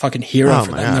he was a fucking hero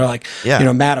for them. God. They're like, you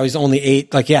know, Matto, he's only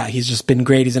 8. Like, he's just been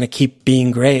great. He's going to keep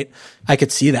being great. I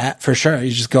could see that for sure.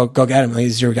 You just go get him.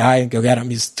 He's your guy. Go get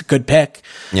him. He's a good pick.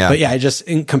 Yeah. But I just,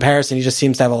 in comparison, he just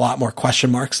seems to have a lot more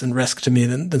question marks and risk to me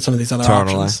than some of these other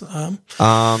options.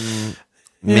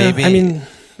 Maybe. I mean,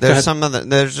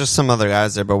 There's just some other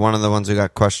guys there, but one of the ones we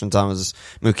got questions on was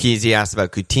Mukizi asked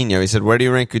about Coutinho. He said, where do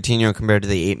you rank Coutinho compared to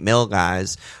the $8 million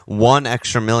guys? $1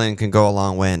 extra million can go a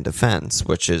long way in defense,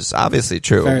 which is obviously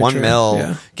true. Very $1 true.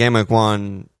 million, game week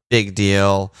 1, big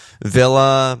deal.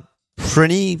 Villa,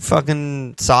 pretty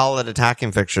fucking solid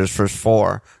attacking fixtures, first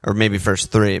 4, or maybe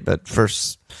first 3, but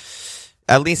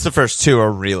at least the first 2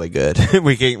 are really good.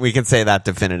 we can say that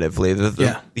definitively.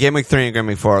 The game week 3 and game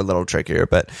week 4 are a little trickier,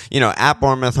 but at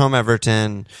Bournemouth, home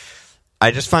Everton,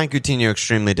 I just find Coutinho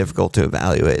extremely difficult to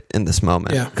evaluate in this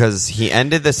moment because he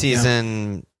ended the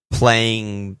season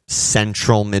playing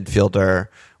central midfielder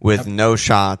with no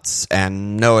shots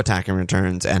and no attacking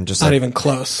returns and just not even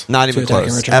close. Not even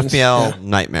close. FPL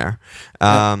nightmare.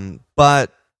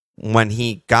 But when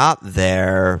he got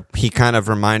there, he kind of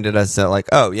reminded us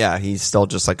that he's still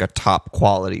just like a top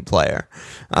quality player.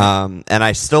 And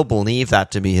I still believe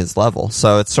that to be his level.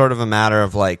 So it's sort of a matter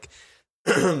of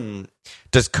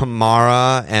does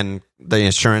Kamara and the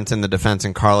insurance in the defense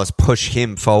and Carlos push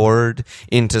him forward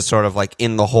into sort of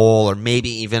in the hole or maybe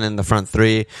even in the front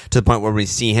 3 to the point where we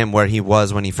see him where he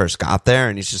was when he first got there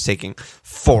and he's just taking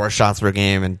 4 shots per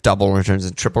game and double returns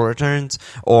and triple returns?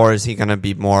 Or is he going to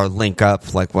be more link up,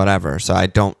 whatever? So I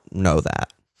don't know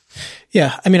that.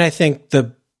 Yeah. I mean, I think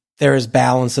there is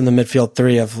balance in the midfield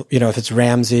 3 of, if it's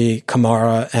Ramsey,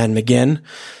 Kamara, and McGinn,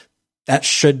 that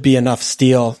should be enough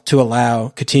steel to allow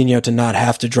Coutinho to not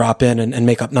have to drop in and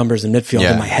make up numbers in midfield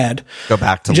in my head. Go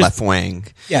back to left wing.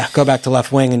 Yeah, go back to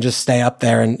left wing and just stay up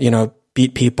there and,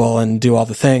 beat people and do all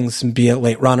the things and be a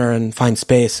late runner and find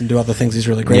space and do all the things he's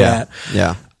really great at.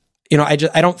 Yeah. I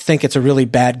don't think it's a really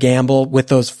bad gamble with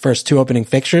those first 2 opening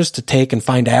fixtures to take and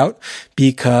find out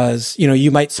because,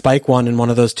 you might spike one in one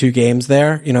of those 2 games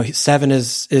there. 7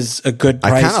 is a good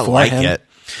price I kind of for like him. it.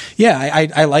 Yeah,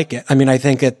 I like it. I mean, I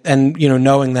think it, and,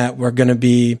 knowing that we're going to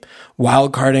be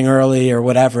wild carding early or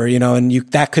whatever, and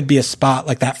that could be a spot,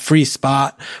 that free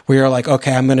spot where you're like,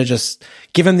 okay, I'm going to just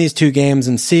give him these 2 games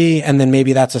and see, and then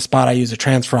maybe that's a spot I use a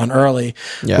transfer on early,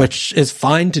 which is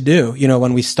fine to do,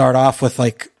 when we start off with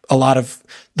a lot of,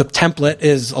 the template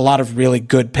is a lot of really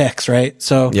good picks, right?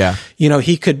 So,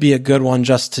 he could be a good one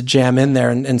just to jam in there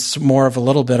and more of a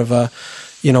little bit of a,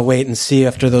 wait and see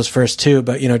after those first 2,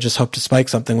 but, just hope to spike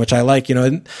something, which I like,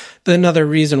 and another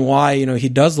reason why, he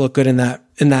does look good in that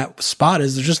spot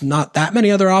is there's just not that many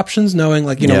other options, knowing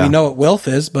we know what Wilf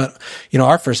is, but,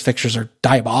 our first fixtures are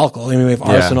diabolical. I mean, we have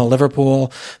Arsenal,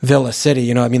 Liverpool, Villa,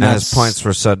 City, and his points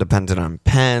were so dependent on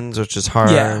pens, which is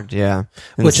hard. Yeah.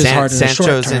 And which is hard in the short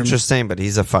Sancho's term. Interesting, but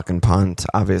he's a fucking punt,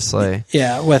 obviously.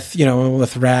 Yeah.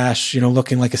 With Rash,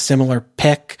 looking like a similar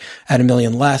pick at $1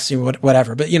 million less,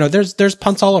 whatever. But, there's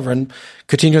punts all over, and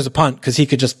Coutinho's a punt because he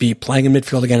could just be playing in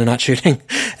midfield again and not shooting.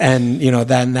 And,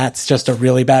 then that's just a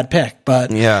really bad pick.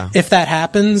 But if that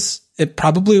happens, it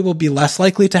probably will be less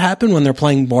likely to happen when they're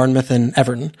playing Bournemouth and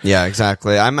Everton. Yeah,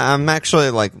 exactly. I'm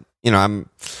actually I'm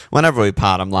whenever we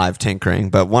pod, I'm live tinkering.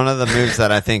 But one of the moves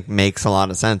that I think makes a lot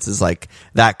of sense is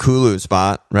that Kulu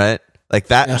spot, right?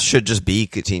 That should just be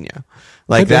Coutinho.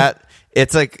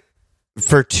 It's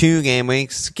for 2 game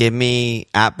weeks, give me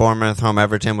at Bournemouth, home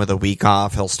Everton with a week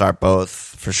off. He'll start both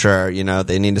for sure.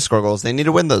 They need to score goals. They need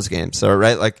to win those games. So,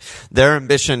 right? Their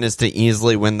ambition is to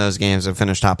easily win those games and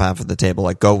finish top half of the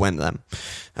table. Go win them.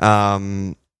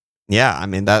 Yeah, I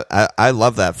mean, I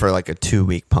love that for a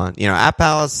 2-week punt. At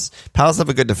Palace have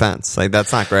a good defense.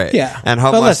 That's not great. Yeah. And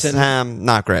home West Ham,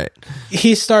 not great.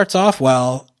 He starts off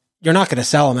well. You're not going to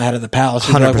sell him ahead of the Palace.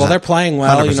 You're well, they're playing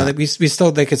well.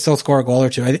 100%. They could still score a goal or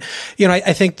 2.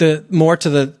 I think the more to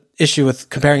the issue with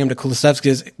comparing him to Kulusevski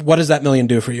is what does that $1 million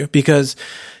do for you? Because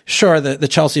sure, the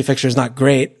Chelsea fixture is not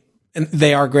great, and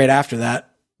they are great after that.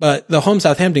 But the home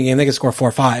Southampton game, they could score 4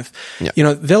 or 5.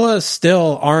 Yeah. Villa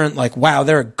still aren't wow,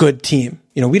 they're a good team.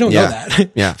 We don't know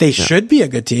that. They should be a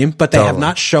good team, but they have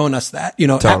not shown us that.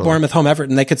 At Bournemouth, home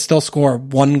Everton, they could still score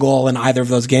 1 goal in either of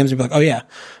those games and be of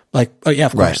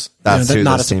course. Right. That's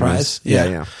not a surprise.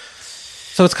 Yeah.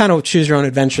 So it's kind of choose your own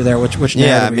adventure there, which narrative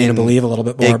you're going to believe a little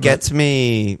bit more. It gets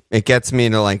me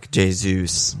to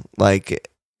Jesus.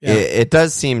 It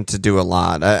does seem to do a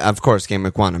lot. Of course, game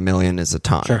week 1, $1 million is a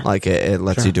ton. Sure. It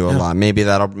lets you do a lot. Maybe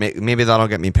that'll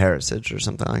get me Perisic or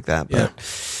something like that. But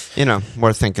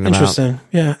worth thinking about. Interesting.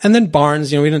 Yeah. And then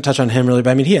Barnes, we didn't touch on him really, but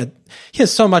I mean, he has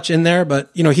so much in there, but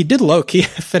he did low key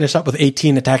finish up with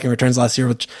 18 attacking returns last year,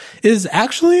 which is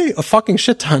actually a fucking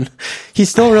shit ton. He's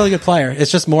still a really good player. It's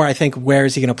just more, I think, where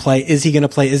is he going to play? Is he going to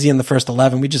play? Is he in the first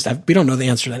 11? We don't know the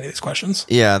answer to any of these questions.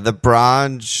 Yeah. The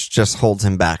barrage just holds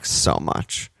him back so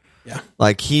much. Yeah.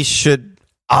 He should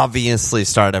obviously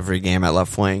start every game at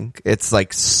left wing. It's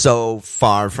so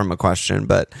far from a question,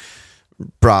 but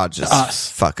Broad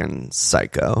just fucking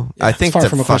psycho. Yeah, I think far to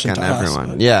from a question fucking to us, everyone.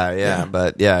 but- Yeah.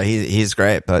 But yeah, he's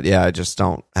great. But yeah, I just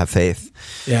don't have faith.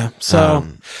 Yeah. So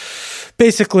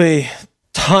basically,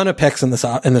 ton of picks in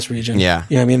this region. Yeah.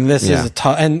 I mean, this is a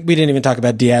ton, and we didn't even talk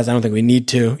about Diaz. I don't think we need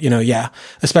to.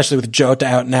 Especially with Jota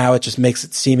out now, it just makes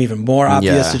it seem even more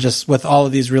obvious to just with all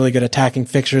of these really good attacking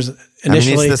fixtures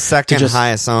initially. He's the second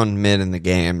highest owned mid in the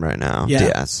game right now.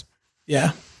 Diaz.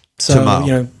 Yeah.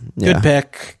 So good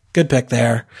pick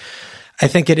there. I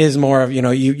think it is more of,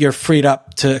 you're freed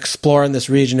up to explore in this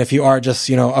region if you are just,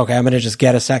 okay, I'm going to just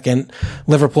get a second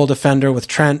Liverpool defender with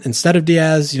Trent instead of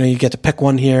Diaz. You get to pick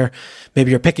one here.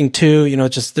 Maybe you're picking two,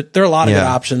 just there are a lot of good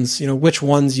options. Which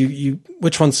ones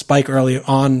which ones spike early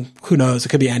on, who knows? It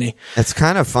could be any. It's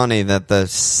kind of funny that the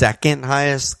second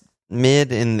highest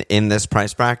mid in this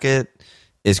price bracket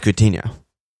is Coutinho.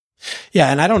 Yeah,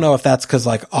 and I don't know if that's because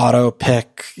auto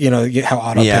pick, how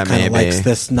auto pick kind of likes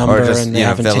this number just, and they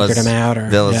haven't tinkered him out. Or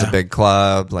Villa's a big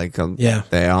club,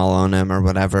 they all own him or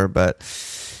whatever. But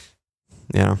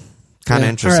kind of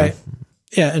interesting. All right.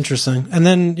 Yeah, interesting. And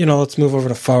then let's move over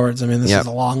to forwards. I mean, this is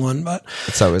a long one, but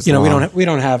it's always long. we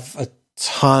don't have a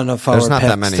ton of forward. There's not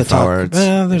that many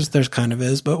forwards. There's kind of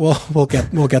is, but we'll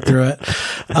get through it.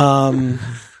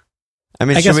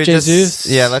 I guess Jesus.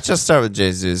 Let's just start with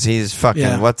Jesus. He's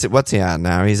fucking, what's he at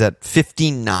now? He's at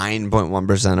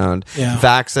 59.1% owned. Yeah.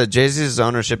 Vaxa, Jesus'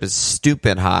 ownership is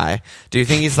stupid high. Do you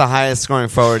think he's the highest scoring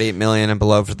forward, 8 million and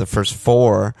below for the first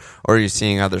 4, or are you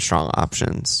seeing other strong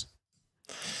options?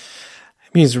 I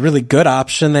mean, he's a really good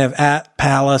option. They have at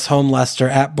Palace, home Leicester,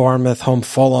 at Bournemouth, home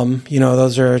Fulham.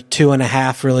 Those are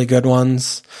 2.5 really good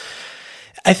ones.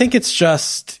 I think it's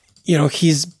just,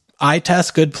 he's eye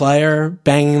test, good player,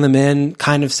 banging them in,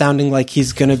 kind of sounding like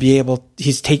he's going to be able,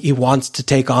 he wants to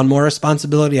take on more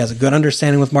responsibility, has a good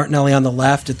understanding with Martinelli on the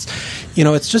left. It's,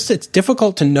 it's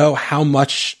difficult to know how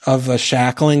much of a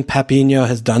shackling Pepinho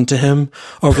has done to him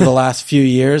over the last few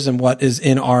years and what is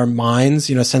in our minds,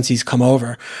 since he's come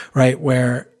over, right?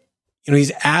 Where,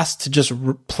 he's asked to just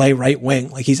play right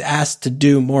wing. Like he's asked to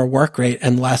do more work rate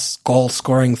and less goal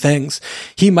scoring things.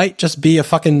 He might just be a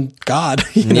fucking god.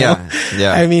 Yeah.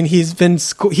 I mean, he's been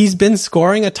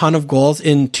scoring a ton of goals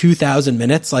in 2,000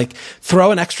 minutes. Like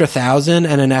throw an extra 1,000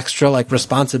 and an extra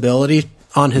responsibility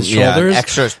on his shoulders.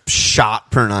 Extra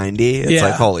shot per 90. It's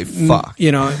like, holy fuck.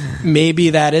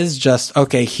 Maybe that is just,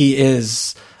 okay, he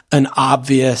is an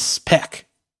obvious pick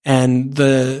and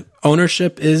the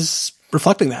ownership is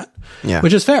reflecting that. Yeah.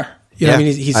 Which is fair. I mean,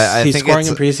 he's scoring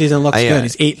in preseason, looks good.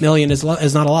 He's 8 million is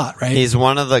not a lot, right? He's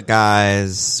one of the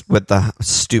guys with the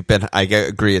stupid, I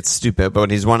agree it's stupid, but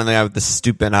he's one of the guys with the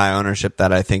stupid high ownership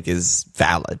that I think is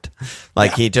valid.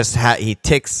 He just he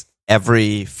ticks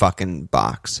every fucking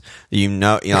box.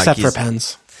 Except for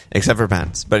Pens. Except for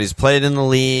Pens. But he's played in the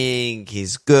league.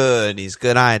 He's good. He's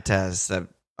good eye test.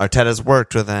 Arteta's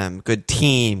worked with him. Good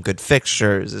team. Good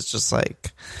fixtures. It's just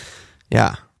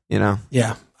Yeah.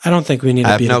 I don't think we need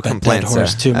to beat a dead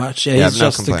horse too much. Yeah, he's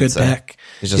just a good pick.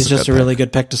 He's just a really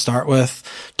good pick to start with.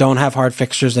 Don't have hard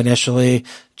fixtures initially.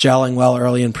 Gelling well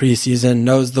early in preseason.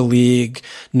 Knows the league.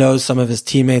 Knows some of his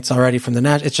teammates already from the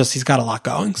Nats. It's just he's got a lot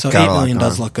going. So 8 million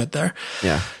does look good there.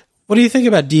 Yeah. What do you think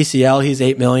about DCL? He's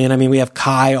 8 million. I mean, we have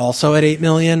Kai also at 8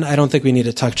 million. I don't think we need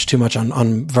to touch too much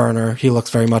on Werner. He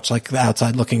looks very much like the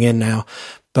outside looking in now.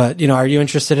 But, are you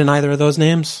interested in either of those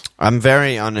names? I'm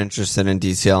very uninterested in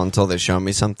DCL until they show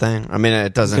me something. I mean,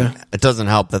 it doesn't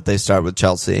help that they start with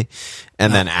Chelsea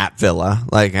and then at Villa.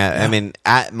 I mean,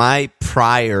 at my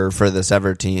prior for this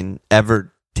Everton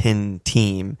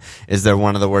team is they're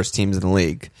one of the worst teams in the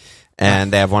league.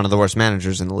 And they have one of the worst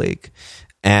managers in the league.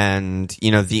 And,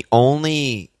 the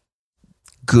only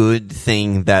good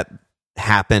thing that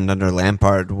happened under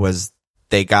Lampard was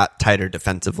they got tighter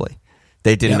defensively.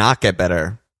 They did not get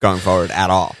better going forward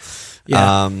at all.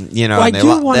 Yeah. I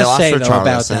do want to say though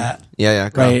about that.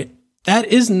 Right. That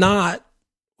is not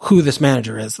who this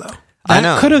manager is though.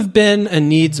 That could have been a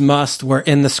needs must. We're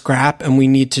in the scrap and we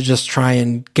need to just try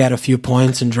and get a few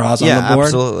points and draws on the board.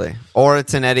 Absolutely. Or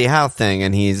it's an Eddie Howe thing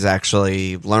and he's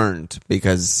actually learned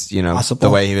because, the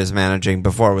way he was managing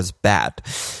before was bad.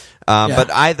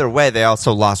 But either way, they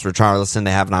also lost Richarlison.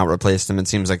 They have not replaced him. It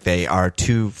seems like they are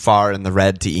too far in the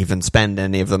red to even spend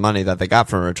any of the money that they got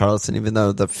from Richarlison, even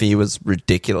though the fee was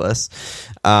ridiculous.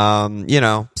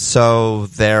 So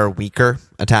they're weaker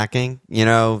attacking,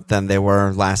 than they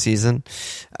were last season.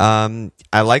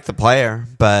 I like the player,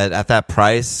 but at that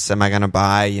price, am I going to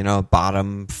buy, a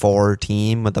bottom 4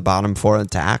 team with a bottom 4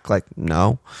 attack?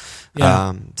 No.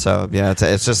 Yeah.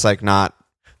 It's just not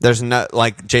There's no,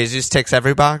 like, Jesus ticks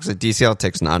every box, DCL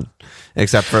ticks none,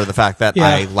 except for the fact that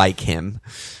I like him.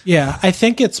 Yeah, I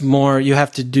think it's more, you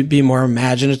have to be more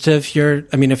imaginative here.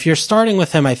 I mean, if you're starting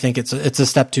with him, I think it's a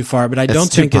step too far, but I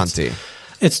don't think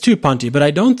it's too punty, but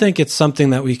I don't think it's something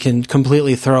that we can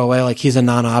completely throw away like he's a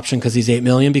non-option because he's $8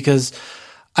 million, because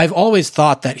I've always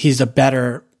thought that he's a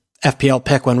better FPL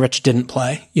pick when Rich didn't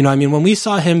play. You know, I mean, when we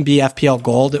saw him be FPL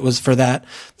gold, it was for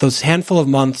those handful of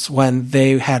months when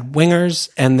they had wingers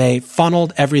and they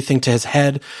funneled everything to his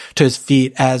head, to his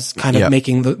feet, as kind of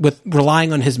with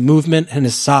relying on his movement and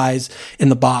his size in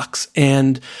the box.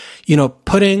 And, you know,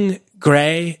 putting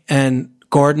Gray and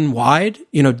Gordon wide,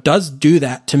 you know, does do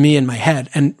that to me in my head.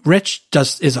 And Rich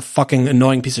is a fucking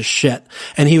annoying piece of shit.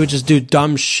 And he would just do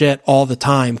dumb shit all the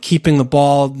time, keeping the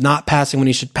ball, not passing when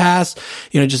he should pass,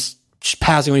 you know, just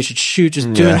passing when he should shoot,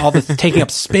 just doing all the taking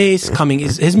up space,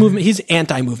 his movement, he's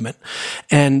anti-movement.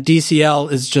 And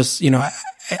DCL is just, you know,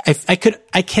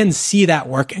 I can see that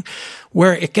working.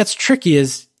 Where it gets tricky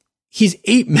is he's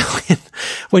 8 million.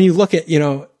 When you look at, you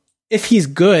know, if he's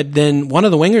good, then one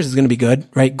of the wingers is going to be good,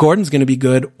 right? Gordon's going to be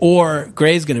good, or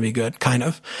Gray's going to be good, kind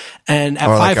of. And at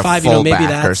 5'5", you know, maybe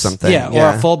that's or something. Or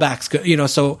a fullback's good, you know.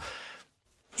 So,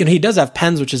 you know, he does have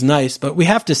pens, which is nice, but we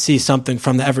have to see something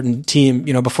from the Everton team,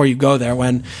 you know, before you go there.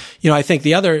 When, you know, I think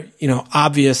the other, you know,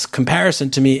 obvious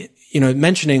comparison to me, you know,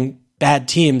 mentioning bad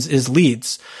teams is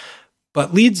Leeds,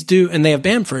 but Leeds do, and they have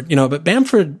Bamford, you know, but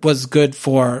Bamford was good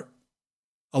for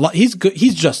a lot. He's good.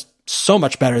 He's just so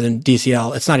much better than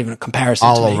DCL. It's not even a comparison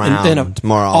all to me. Around,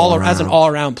 more all around. As an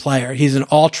all-around player, he's an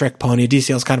all-trick pony.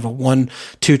 DCL is kind of a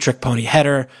 1-2 trick pony,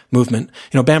 header, movement.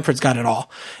 You know, Bamford's got it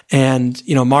all. And,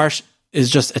 you know, Marsh is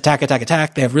just attack.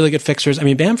 They have really good fixtures. I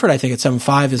mean, Bamford, I think at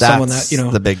 7.5 is someone that, you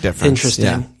know, the big difference.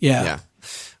 Interesting. Yeah.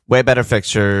 Way better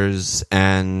fixtures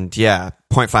and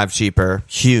 0.5 cheaper.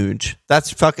 Huge.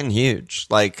 That's fucking huge.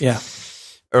 Like,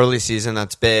 early season,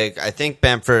 that's big. I think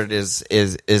Bamford is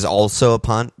also a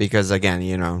punt because, again,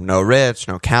 you know, no Rich,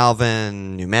 no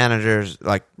Calvin, new managers,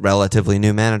 like relatively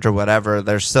new manager, whatever.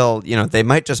 They're still, you know, they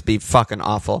might just be fucking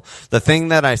awful. The thing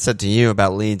that I said to you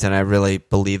about Leeds, and I really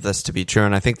believe this to be true,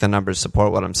 and I think the numbers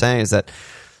support what I'm saying, is that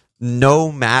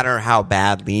no matter how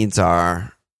bad Leeds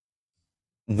are,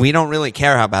 we don't really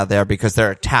care how bad they are because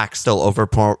their attack still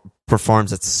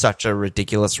overperforms at such a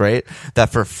ridiculous rate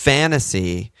that for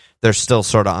fantasy, they're still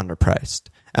sort of underpriced.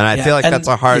 And I feel like that's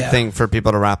a hard thing for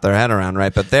people to wrap their head around,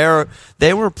 right? But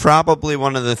they were probably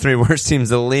one of the 3 worst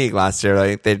teams in the league last year.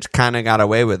 Like, they kind of got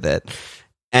away with it.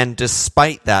 And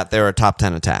despite that, they're a top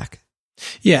 10 attack.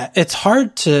 Yeah, it's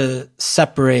hard to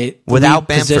separate without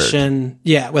Bamford. Position.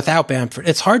 Yeah, without Bamford.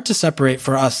 It's hard to separate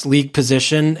for us league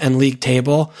position and league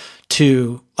table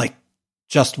to, like,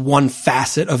 just one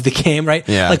facet of the game, right?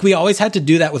 Yeah. Like, we always had to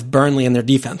do that with Burnley and their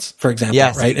defense, for example,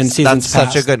 right? In seasons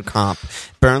that's such a good comp.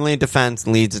 Burnley defense,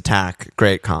 Leeds attack,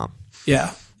 great comp.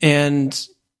 Yeah. And,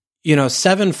 you know,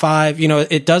 7.5, you know,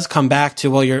 it does come back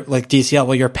to, well, you're like DCL,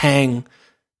 well, you're paying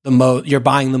you're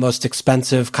buying the most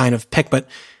expensive kind of pick, but,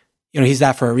 you know, he's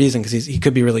that for a reason because he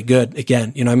could be really good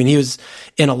again. You know, I mean, he was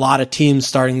in a lot of teams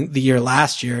starting the year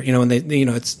last year, you know, and they, you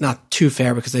know, it's not too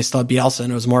fair because they still had Bielsa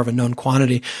and it was more of a known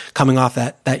quantity coming off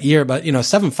that year. But, you know,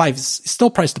 7.5 is still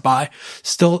priced to buy,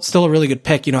 still a really good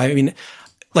pick. You know, I mean,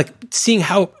 like, seeing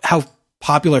how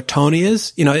popular Tony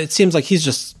is, you know, it seems like he's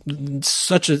just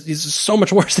he's so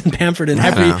much worse than Bamford in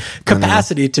every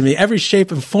capacity to me, every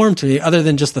shape and form to me, other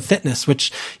than just the fitness,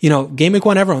 which, you know, game week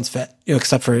 1, everyone's fit, you know,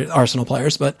 except for Arsenal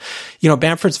players, but, you know,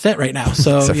 Bamford's fit right now.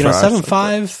 So, you know,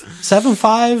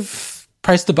 7.5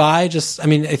 price to buy, just, I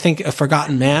mean, I think a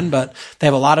forgotten man, but they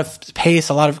have a lot of pace,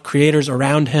 a lot of creators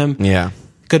around him. Yeah.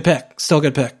 Good pick. Still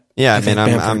good pick. Yeah. I mean,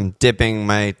 I'm dipping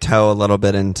my toe a little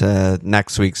bit into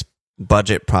next week's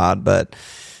budget pod, but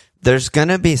there's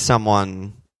gonna be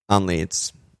someone on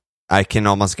Leeds. I can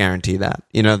almost guarantee that.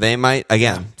 You know, they might be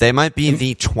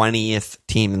the 20th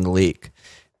team in the league,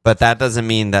 but that doesn't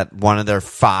mean that one of their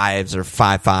 5s or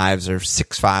 5.5s or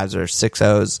 6.5s or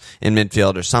 6.0s in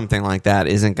midfield or something like that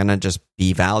isn't gonna just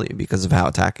be value because of how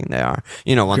attacking they are.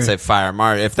 You know, once they fire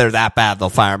Marsh, if they're that bad, they'll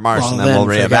fire Marsh and then we'll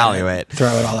reevaluate. Throw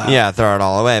it all out. Yeah, throw it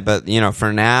all away. But, you know,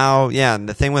 for now, and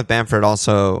the thing with Bamford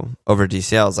also over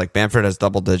DCL is, like, Bamford has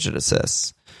double-digit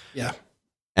assists. Yeah.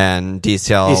 And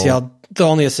DCL, the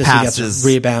only assist he gets is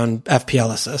rebound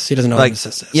FPL assists. He doesn't know what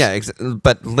assist is. Yeah,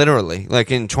 but literally,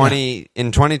 like in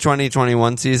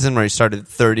 2020-21 season where he started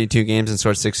 32 games and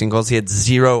scored 16 goals, he had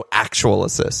 0 actual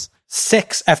assists.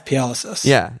 6 FPL assists.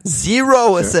 Yeah,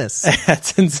 0 assists.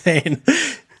 That's insane.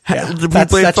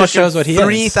 That just shows what he is.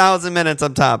 3,000 minutes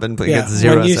up top and gets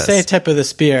 0 When you assists. say tip of the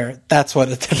spear, that's what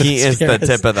a tip of the spear is. He is the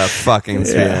tip of the fucking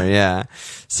spear, yeah.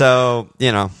 So,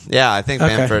 I think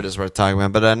Bamford is worth talking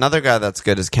about. But another guy that's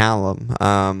good is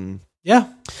Callum.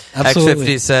 Yeah, absolutely.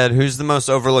 X50 said, who's the most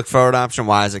overlooked forward option?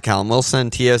 Why is it Callum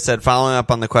Wilson? Tio said, following up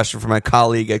on the question from my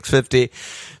colleague X50,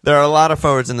 there are a lot of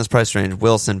forwards in this price range.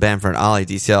 Wilson, Bamford, Ali,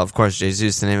 DCL, of course,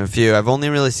 Jesus, to name a few. I've only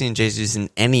really seen Jesus in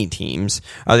any teams.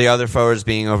 Are the other forwards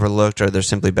being overlooked, or are there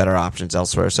simply better options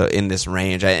elsewhere? So in this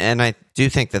range, I do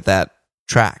think that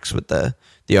tracks with the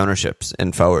ownerships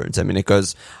in forwards. I mean, it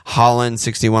goes Holland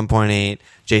 61.8,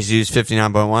 Jesus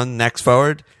 59.1, next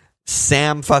forward,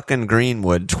 Sam fucking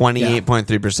Greenwood,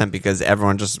 28.3% because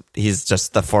he's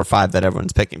just the 4-5 that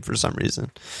everyone's picking for some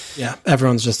reason. Yeah,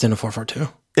 everyone's just in a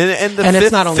 4-4-2. And the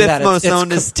fifth most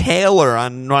owned is Taylor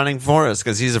on Running Forest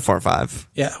because he's a 4-5.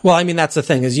 Yeah. Well, I mean, that's the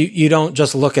thing is you don't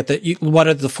just look at what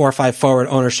are the 4-5 forward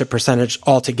ownership percentage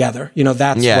altogether.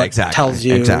 That's what tells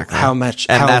you how much,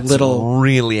 and how that's little.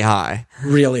 Really high.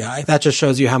 Really high. That just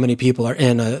shows you how many people are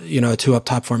in a 2 up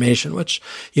top formation, which,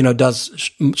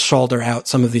 does shoulder out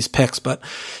some of these picks. But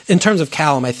in terms of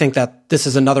Callum, I think that this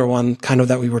is another one kind of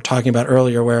that we were talking about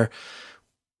earlier where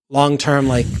long-term,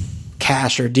 like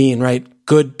Cash or Dean, right?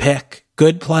 Good pick,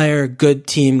 good player, good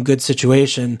team, good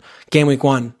situation. Game week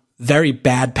 1, very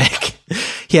bad pick.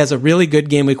 He has a really good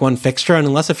game week 1 fixture. And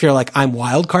unless if you're like, I'm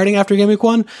wild carding after game week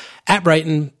 1, at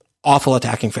Brighton, awful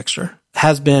attacking fixture.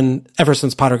 Has been ever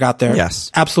since Potter got there.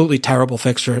 Yes. Absolutely terrible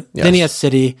fixture. Yes. Then he has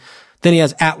City. Then he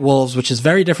has at Wolves, which is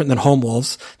very different than home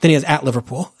Wolves. Then he has at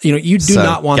Liverpool. You do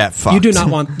not want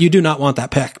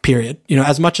that pick, period.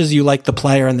 As much as you like the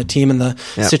player and the team and the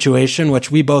situation,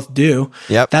 which we both do,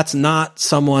 that's not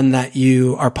someone that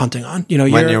you are punting on.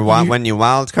 When you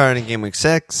wild card in game week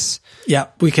 6. Yeah,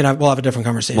 we'll have a different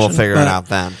conversation. We'll figure it out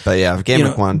then. But game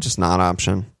week 1, just not an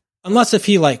option. Unless if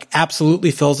he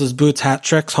absolutely fills his boots, hat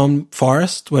tricks, home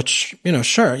Forest, which,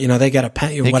 sure, they get a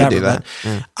pen, whatever. But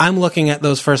I'm looking at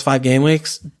those first 5 game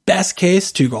weeks. Best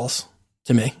case, 2 goals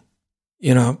to me,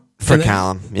 For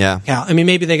Callum. Yeah. I mean,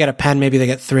 maybe they get a pen, maybe they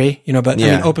get 3, but I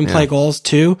mean, open play goals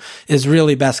 2 is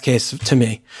really best case to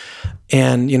me.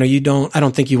 And, I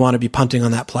don't think you want to be punting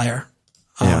on that player,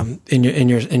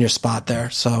 in your spot there.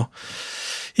 So,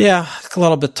 yeah, a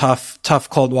little bit tough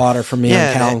cold water for me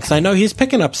on Callum because I know he's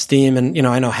picking up steam, and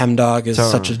I know Hemdog is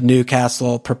such a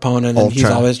Newcastle proponent, and he's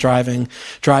always driving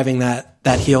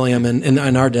that helium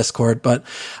in our Discord. But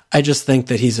I just think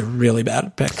that he's a really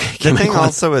bad pick. The thing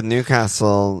also with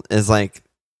Newcastle is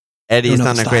Eddie's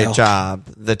done a great job.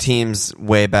 The team's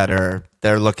way better.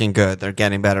 They're looking good. They're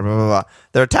getting better. Blah blah blah.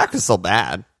 Their attack is still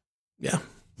bad. Yeah,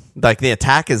 the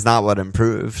attack is not what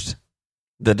improved.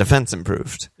 The defense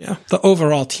improved. Yeah. The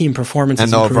overall team performance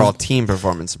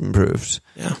improved.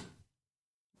 Yeah.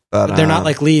 But they're not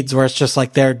like Leeds where it's just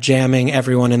they're jamming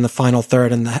everyone in the final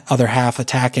third and the other half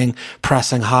attacking,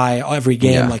 pressing high every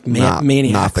game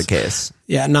maniacs. Not the case.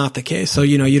 Yeah, not the case. So,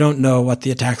 you don't know what the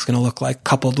attack's going to look like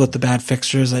coupled with the bad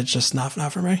fixtures. It's just not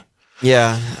for me.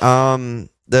 Yeah.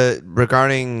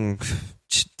 Regarding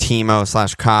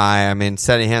Timo/Kai, I mean,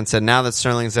 Steady Hand said, now that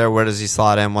Sterling's there, where does he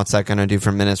slot in? What's that going to do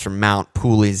for minutes for Mount,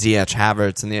 Pooley, Ziyech,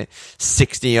 Havertz, and the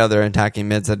 60 other attacking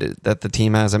mids that the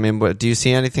team has? I mean, do you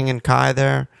see anything in Kai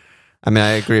there? I mean,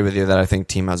 I agree with you that I think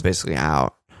Timo's basically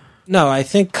out. No, I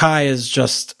think Kai is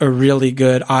just a really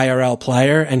good IRL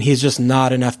player, and he's just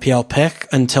not an FPL pick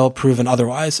until proven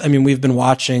otherwise. I mean, we've been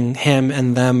watching him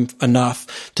and them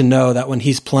enough to know that when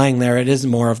he's playing there, it is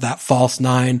more of that false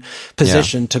 9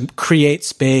 position to create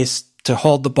space, to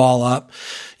hold the ball up,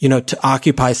 to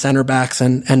occupy center backs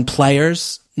and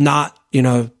players, not,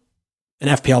 an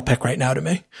FPL pick right now to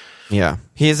me. Yeah.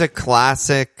 He's a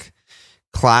classic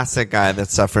guy that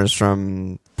suffers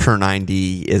from per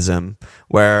 90-ism,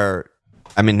 where,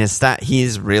 I mean,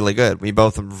 he's really good. We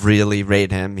both really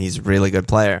rate him. He's a really good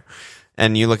player.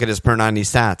 And you look at his per 90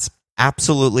 stats,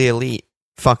 absolutely elite.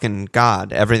 Fucking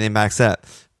God. Everything backs up.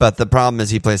 But the problem is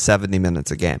he plays 70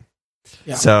 minutes a game.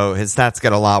 Yeah. So his stats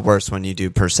get a lot worse when you do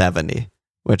per 70,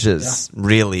 which is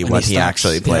really when what he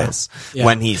actually plays. Yeah.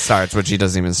 When he starts, which he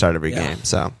doesn't even start every game.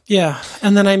 So yeah.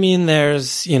 And then, I mean,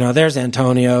 there's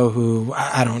Antonio, who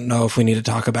I don't know if we need to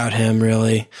talk about him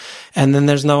really. And then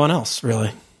there's no one else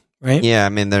really, right? Yeah. I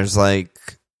mean, there's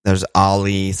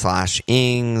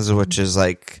Ollie/Ings, which is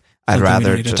I'd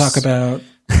rather just talk about.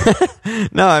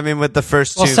 No, I mean, with the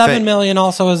first 2, 7 million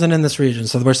also isn't in this region,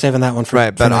 so we're saving that one for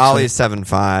right. But Ollie's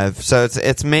 7.5, so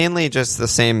it's mainly just the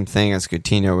same thing as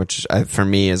Coutinho, which for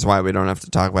me is why we don't have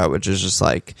to talk about, which is just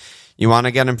you want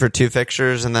to get him for 2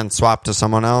 fixtures and then swap to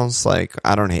someone else. I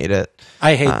don't hate it.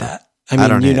 I hate that. I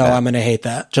mean, I'm going to hate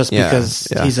that just because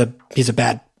he's a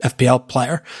bad FPL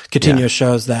player. Coutinho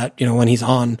shows that, when he's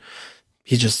on,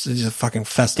 he's a fucking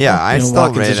festival. Yeah, I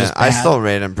still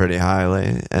rate him pretty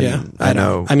highly. And I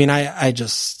know. I mean,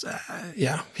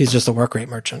 he's just a work rate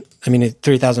merchant. I mean,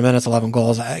 3,000 minutes, 11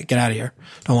 goals. Get out of here.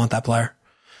 Don't want that player.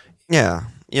 Yeah,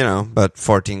 but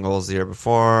 14 goals the year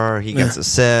before. He gets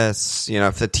assists.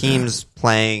 If the team's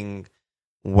playing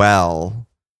well,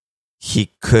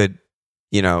 he could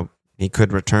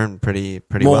return pretty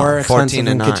more well. Expensive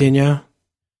than Coutinho.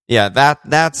 Yeah,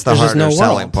 that's the harder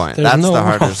selling point. That's the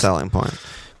harder selling point.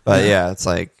 But it's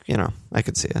like, I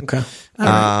could see it. Okay.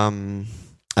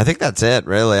 I think that's it,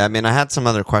 really. I mean, I had some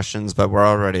other questions, but we're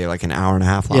already like an hour and a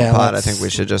half long pod. I think we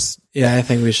should just... Yeah, I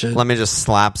think we should. Let me just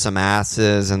slap some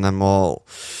asses, and then we'll...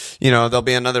 there'll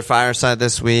be another fireside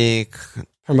this week.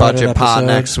 Budget pod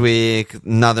next week,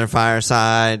 another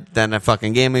fireside, then a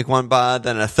fucking game week 1 pod,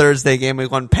 then a Thursday game week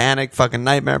 1 panic fucking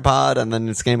nightmare pod, and then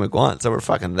it's game week 1. So we're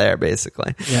fucking there,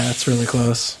 basically. Yeah, it's really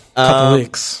close. Couple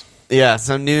weeks. Yeah,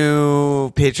 so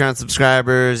new Patreon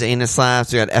subscribers, Anus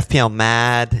Slaps, we got FPL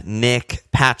Mad, Nick,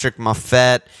 Patrick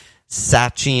Moffett,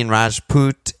 Sachin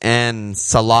Rajput, and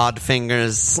Salad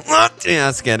Fingers.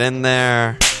 Let's get in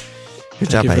there. Good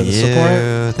job by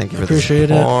you. Thank you for the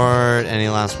support. Any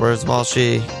last words,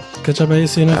 Walshy? Good job by you.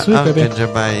 See you next week, baby. Good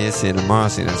job by you. See you tomorrow.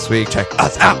 See you next week. Check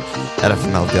us out at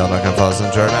FMLDL.com. Follow us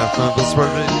on Jordan.